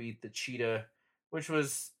Diana beat the cheetah, which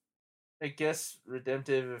was, I guess,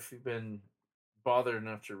 redemptive if you've been bothered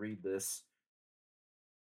enough to read this.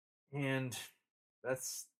 And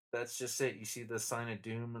that's just it. You see the sign of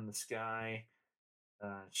doom in the sky.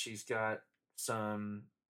 She's got some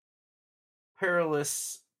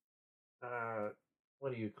perilous,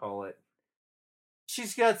 what do you call it?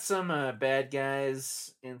 She's got some bad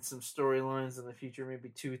guys and some storylines in the future, maybe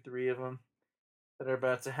 2-3 of them that are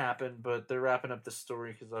about to happen, but they're wrapping up the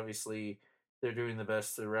story because obviously they're doing the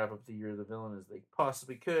best to wrap up the Year of the Villain as they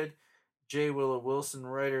possibly could. J. Willow Wilson,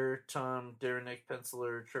 writer, Tom Derenick,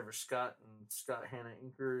 penciler, Trevor Scott and Scott Hanna,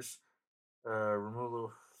 inkers,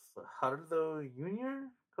 Romulo Fajardo Jr.,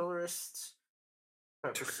 colorist,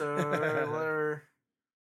 letter.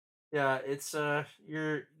 Yeah, it's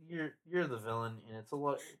you're the villain, and it's a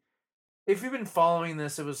lot. If you've been following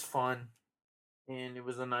this, it was fun, and it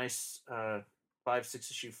was a nice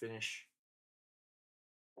 5-6 issue finish.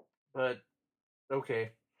 But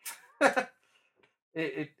okay, I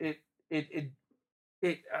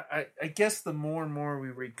guess the more and more we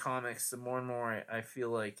read comics, the more and more I feel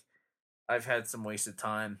like I've had some wasted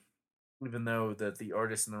time, even though that the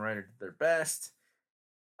artist and the writer did their best.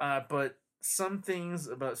 But some things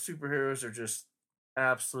about superheroes are just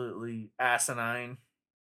absolutely asinine,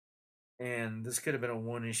 and this could have been a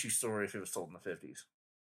 1-issue story if it was told in the 50s.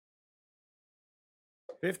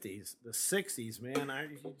 50s, the 60s, man.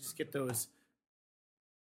 You just get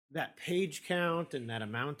that page count and that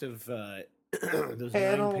amount of those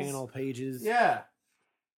Panels. 9-panel pages. Yeah.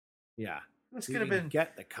 This could have been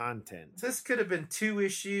get the content. This could have been 2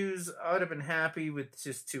 issues. I would have been happy with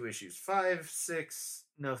just 2 issues. 5, 6,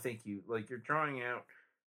 no thank you. Like, you're drawing out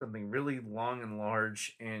something really long and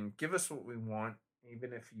large, and give us what we want,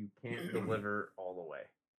 even if you can't deliver all the way.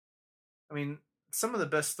 I mean, some of the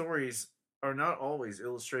best stories are not always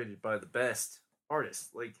illustrated by the best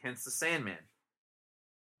artists, like hence the Sandman.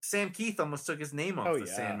 Sam Keith almost took his name off the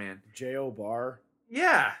Sandman. J.O. Barr.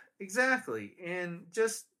 Yeah, exactly. And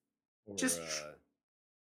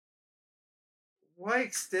why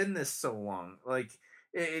extend this so long? Like,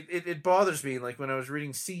 it bothers me. Like, when I was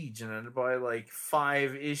reading Siege, and I'd buy like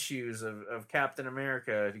 5 issues of Captain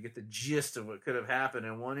America to get the gist of what could have happened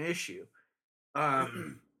in 1 issue.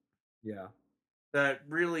 Yeah. That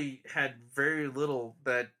really had very little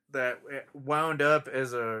that wound up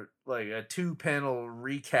as a 2-panel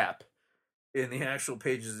recap in the actual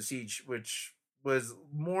pages of Siege, which was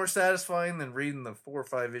more satisfying than reading the 4 or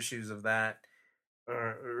 5 issues of that,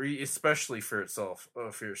 especially For Itself.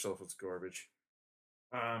 Oh, For Yourself was garbage.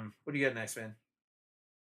 What do you got next, man?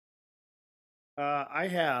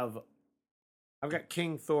 I've got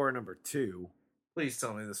King Thor #2. Please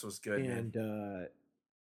tell me this was good, and man.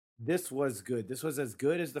 This was good. This was as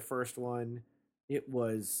good as the first one. It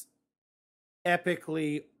was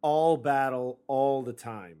epically all battle all the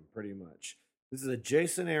time, pretty much. This is a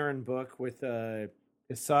Jason Aaron book with Esad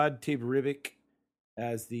Tibrivic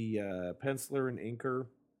as the penciler and inker,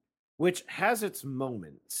 which has its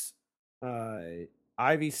moments. Ivy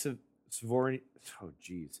Svorny,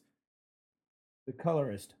 the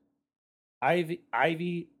colorist,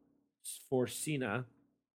 Ivy Sforcina,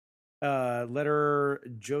 letter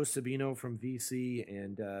Joe Sabino from VC,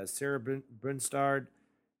 and Sarah Brunstad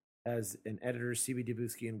as an editor, CB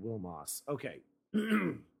Dabuski, and Will Moss. Okay.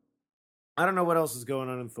 I don't know what else is going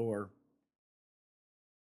on in Thor,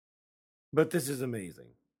 but this is amazing.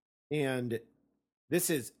 And this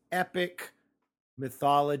is epic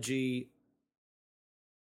mythology,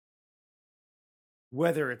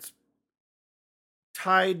 whether it's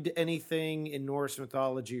tied to anything in Norse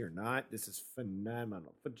mythology or not. This is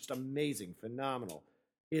phenomenal, but just amazing, phenomenal.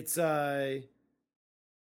 It's it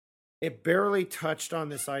barely touched on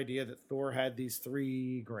this idea that Thor had these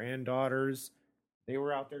 3 granddaughters. They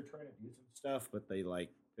were out there trying to do some stuff, but they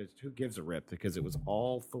who gives a rip, because it was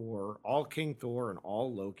all Thor, all King Thor, and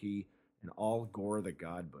all Loki, and all Gore the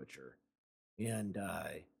God Butcher, and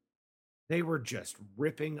they were just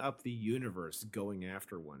ripping up the universe, going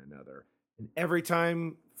after one another. And every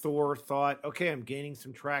time Thor thought, okay, I'm gaining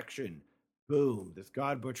some traction, boom, this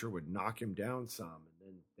God Butcher would knock him down some,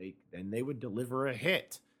 and then they would deliver a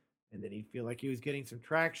hit. And then he'd feel like he was getting some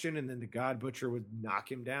traction, and then the God Butcher would knock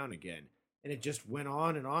him down again. And it just went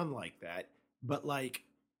on and on like that. But like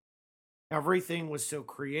everything was so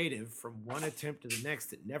creative from one attempt to the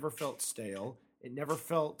next. It never felt stale. It never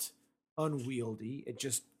felt unwieldy. It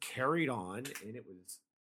just carried on, and it was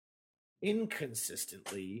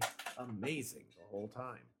inconsistently amazing the whole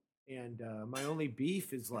time. And my only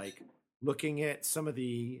beef is like looking at some of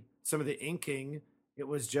the inking. It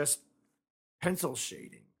was just pencil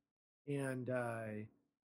shading, and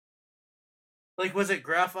like, was it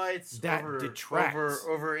graphites that detracts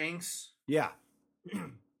over inks? Yeah,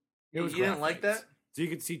 it was. You didn't like that? So you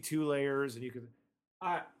could see 2 layers, and you could.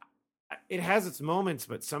 It has its moments,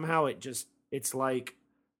 but somehow it's like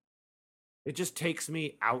it just takes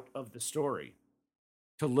me out of the story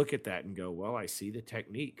to look at that and go, well, I see the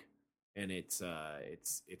technique, and it's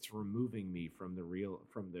removing me from the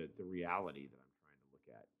reality that I'm trying to look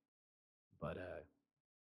at. But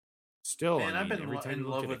still, Man, I've been every time in you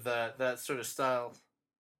look love at with it, that sort of style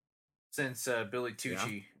since Billy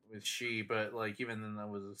Tucci with She, but like even then that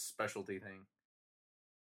was a specialty thing.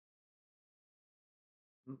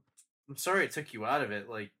 I'm sorry it took you out of it.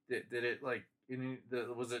 Like, did it like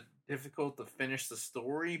was it difficult to finish the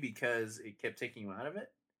story because it kept taking you out of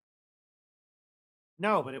it?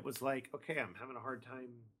 No, but it was like, okay, I'm having a hard time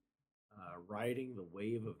riding the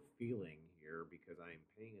wave of feeling here because I'm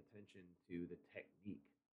paying attention to the technique.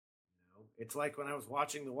 It's like when I was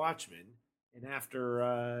watching The Watchmen, and after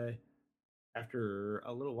a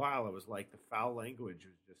little while, I was like, the foul language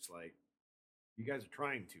was just like, you guys are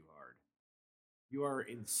trying too hard. You are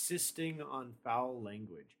insisting on foul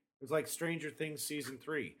language. It was like Stranger Things season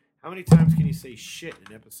 3. How many times can you say shit in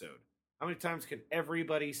an episode? How many times can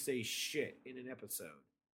everybody say shit in an episode?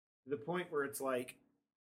 To the point where it's like,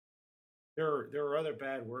 there are other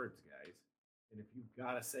bad words, guys. And if you've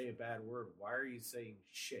got to say a bad word, why are you saying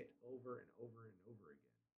shit over and over and over again?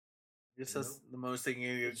 Just that's the most thing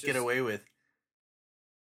you It's get just- away with.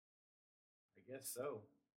 I guess so.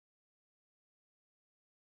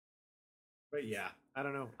 But yeah, I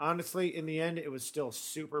don't know. Honestly, in the end, it was still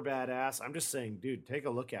super badass. I'm just saying, dude, take a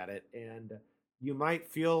look at it. And you might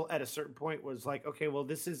feel at a certain point was like, okay, well,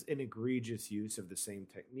 this is an egregious use of the same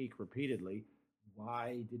technique repeatedly.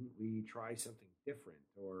 Why didn't we try something different?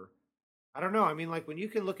 Or, I don't know. I mean, like when you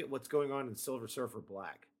can look at what's going on in Silver Surfer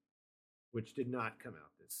Black, which did not come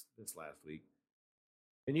out this last week,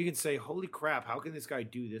 and you can say, holy crap, how can this guy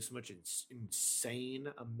do this much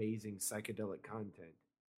insane, amazing psychedelic content?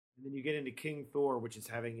 And then you get into King Thor, which is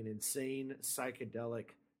having an insane psychedelic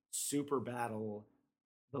super battle,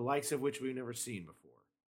 the likes of which we've never seen before.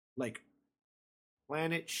 Like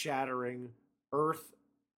planet shattering, Earth,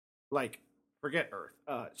 like forget Earth,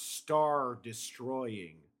 star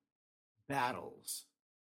destroying battles.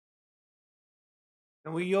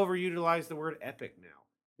 And we overutilize the word epic now.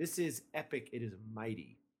 This is epic. It is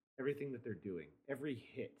mighty. Everything that they're doing, every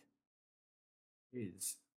hit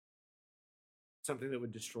is something that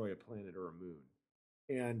would destroy a planet or a moon.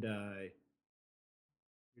 And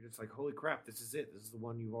you're just like, holy crap, this is it. This is the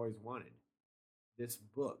one you've always wanted. This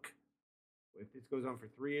book, if this goes on for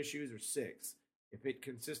 3 issues or 6, if it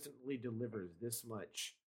consistently delivers this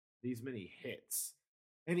much, these many hits.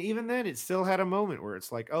 And even then, it still had a moment where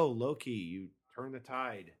it's like, oh, Loki, you turn the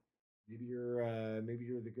tide. Maybe you're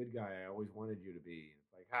the good guy I always wanted you to be.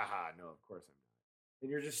 It's like, haha, no, of course I'm not. And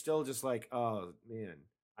you're just still just like, oh man,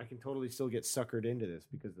 I can totally still get suckered into this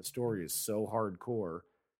because the story is so hardcore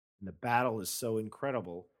and the battle is so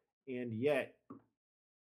incredible. And yet,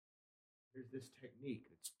 there's this technique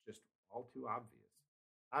that's just all too obvious.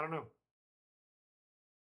 I don't know.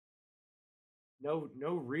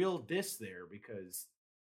 No real diss there because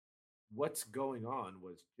what's going on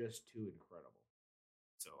was just too incredible.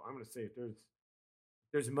 So I'm going to say if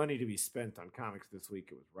there's money to be spent on comics this week,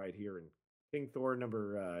 it was right here in King Thor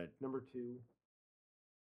number 2,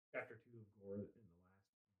 chapter 2 of Gore in the last.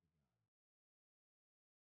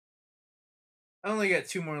 I only got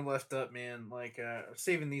 2 more left up, man. Like,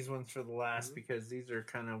 saving these ones for the last because these are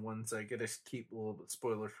kind of ones I gotta keep a little bit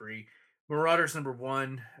spoiler free. Marauders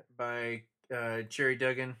 #1 by Jerry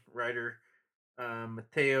Duggan, writer,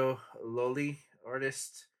 Matteo Loli,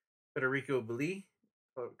 artist, Federico Belli,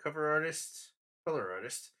 cover artist, color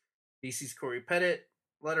artist, DC's Corey Pettit,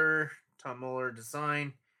 letter, Tom Muller,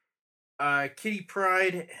 design. Kitty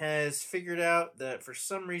Pryde has figured out that for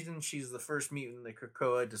some reason she's the first mutant that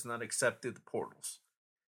Krakoa does not accept through the portals,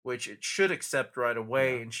 which it should accept right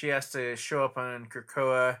away, and she has to show up on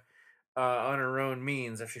Krakoa on her own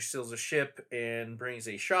means after she steals a ship and brings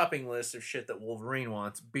a shopping list of shit that Wolverine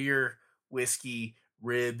wants: beer, whiskey,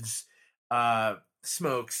 ribs,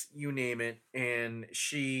 smokes, you name it. And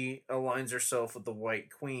she aligns herself with the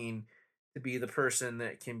White Queen to be the person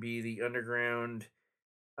that can be the underground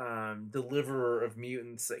deliverer of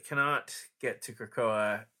mutants that cannot get to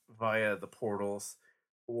Krakoa via the portals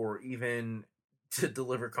or even to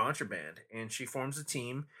deliver contraband. And she forms a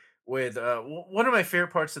team with one of my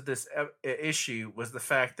favorite parts of this issue was the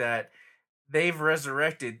fact that they've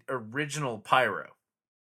resurrected original Pyro.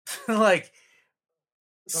 Like,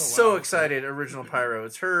 so excited, original Pyro.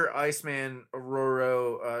 It's her, Iceman,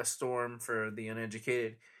 Aurora, Storm for the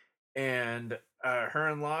uneducated, and her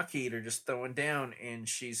and Lockheed are just throwing down, and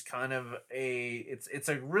she's kind of it's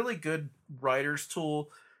a really good writer's tool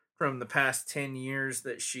from the past 10 years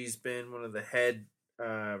that she's been one of the head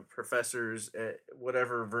professors at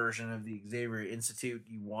whatever version of the Xavier Institute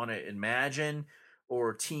you want to imagine,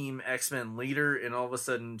 or Team X-Men leader, and all of a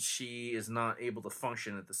sudden she is not able to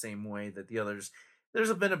function at the same way that the others.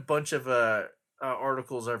 There's been a bunch of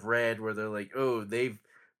articles I've read where they're like, oh, they've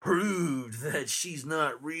proved that she's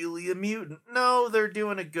not really a mutant. No, they're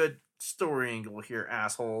doing a good story angle here,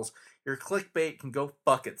 assholes. Your clickbait can go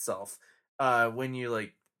fuck itself. When you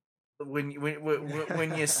like, when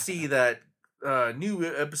you see that new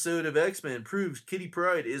episode of X-Men proves Kitty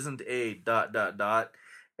Pryde isn't a ...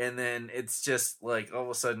 and then it's just like all of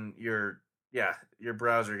a sudden your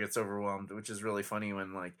browser gets overwhelmed, which is really funny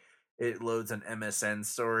when like it loads an MSN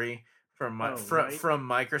story from from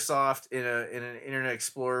Microsoft in an Internet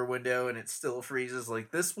Explorer window, and it still freezes. Like,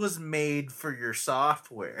 this was made for your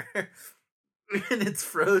software, and it's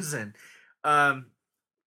frozen.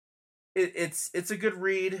 It's a good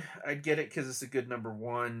read. I get it because it's a good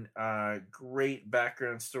 #1. Great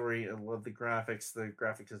background story. I love the graphics, the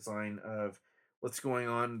graphic design of what's going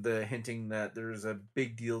on. The hinting that there's a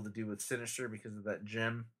big deal to do with Sinister because of that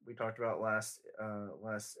gem we talked about last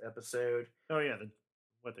episode. Oh yeah, the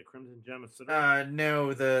Crimson Gem of Sinister?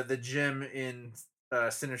 No, the gem in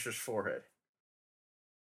Sinister's forehead.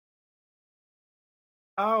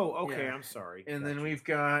 Oh, okay. Yeah. I'm sorry. And then we've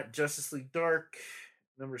got Justice League Dark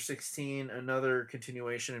 #16, another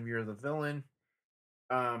continuation of Year of the Villain.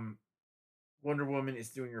 Wonder Woman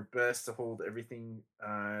is doing her best to hold everything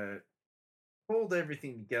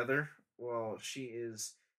together while she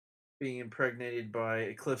is being impregnated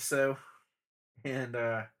by Eclipso, and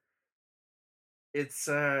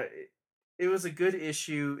it was a good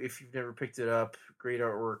issue if you've never picked it up. Great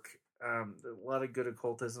artwork, a lot of good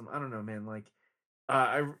occultism. I don't know, man. Like,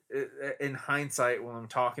 in hindsight, when I'm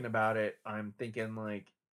talking about it, I'm thinking like,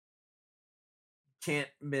 can't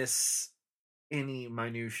miss any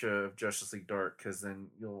minutia of Justice League Dark because then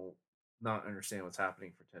you'll not understand what's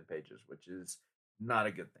happening for 10 pages, which is not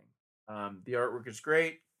a good thing. The artwork is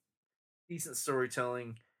great, decent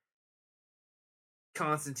storytelling.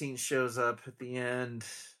 Constantine shows up at the end.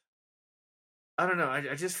 I don't know.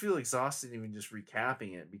 I just feel exhausted even just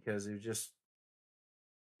recapping it because it just.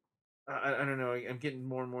 I don't know. I'm getting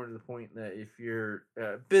more and more to the point that if you're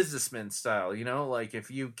businessman style, you know, like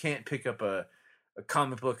if you can't pick up a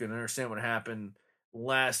comic book and understand what happened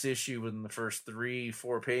last issue within the first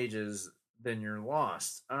 3-4 pages, then you're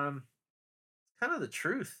lost. Kind of the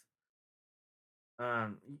truth.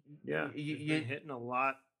 Yeah, you've been hitting a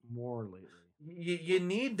lot more lately. You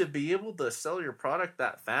need to be able to sell your product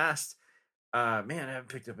that fast. Man, I haven't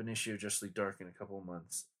picked up an issue of Justice League Dark in a couple of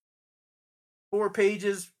months. 4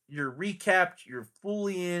 pages, you're recapped, you're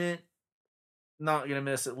fully in it. Not gonna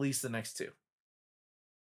miss at least the next 2.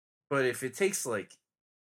 But if it takes like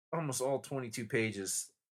almost all 22 pages,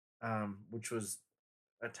 which was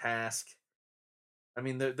a task, I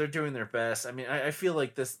mean they're doing their best. I mean I feel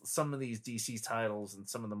like some of these DC titles and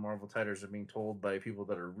some of the Marvel titles are being told by people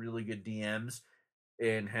that are really good DMs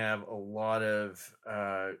and have a lot of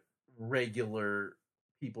regular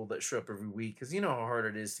people that show up every week, because you know how hard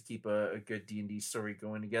it is to keep a good D&D story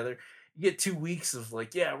going together. You get 2 weeks of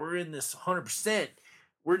like, yeah, we're in this 100%.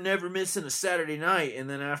 We're never missing a Saturday night, and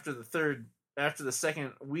then after the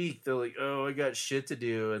second week, they're like, oh, I got shit to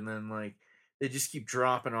do, and then like they just keep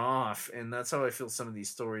dropping off, and that's how I feel some of these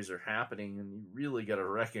stories are happening, and you really got to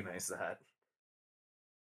recognize that.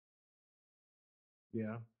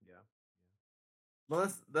 Yeah. Well,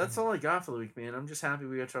 that's all I got for the week, man. I'm just happy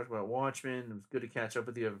we got to talk about Watchmen. It was good to catch up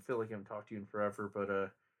with you. I feel like I haven't talked to you in forever,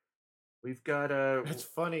 but we've got It's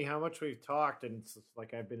funny how much we've talked, and it's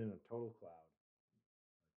like I've been in a total cloud.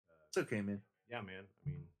 It's okay, man. Yeah, man. I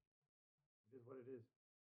mean, it is what it is.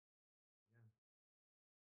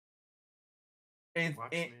 Yeah. And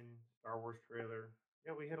Watchmen, Star Wars trailer.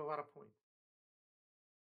 Yeah, we hit a lot of points.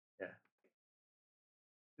 Yeah.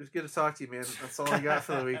 It was good to talk to you, man. That's all I got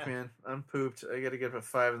for the week, man. I'm pooped. I got to get up at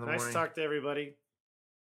 5 in the morning. Nice to talk to everybody.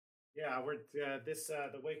 Yeah, we're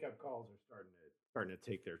the wake up calls are starting to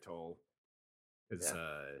take their toll. Because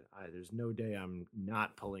there's no day I'm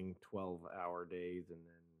not pulling 12-hour days, and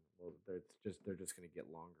then they're just going to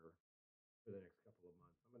get longer for the next couple of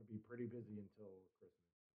months. I'm going to be pretty busy until Christmas.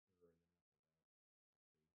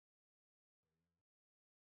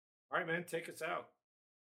 All right, man, take us out.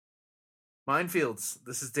 Minefields.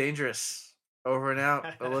 This is dangerous. Over and out.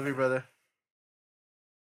 I love you, brother.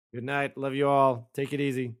 Good night. Love you all. Take it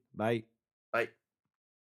easy. Bye. Bye.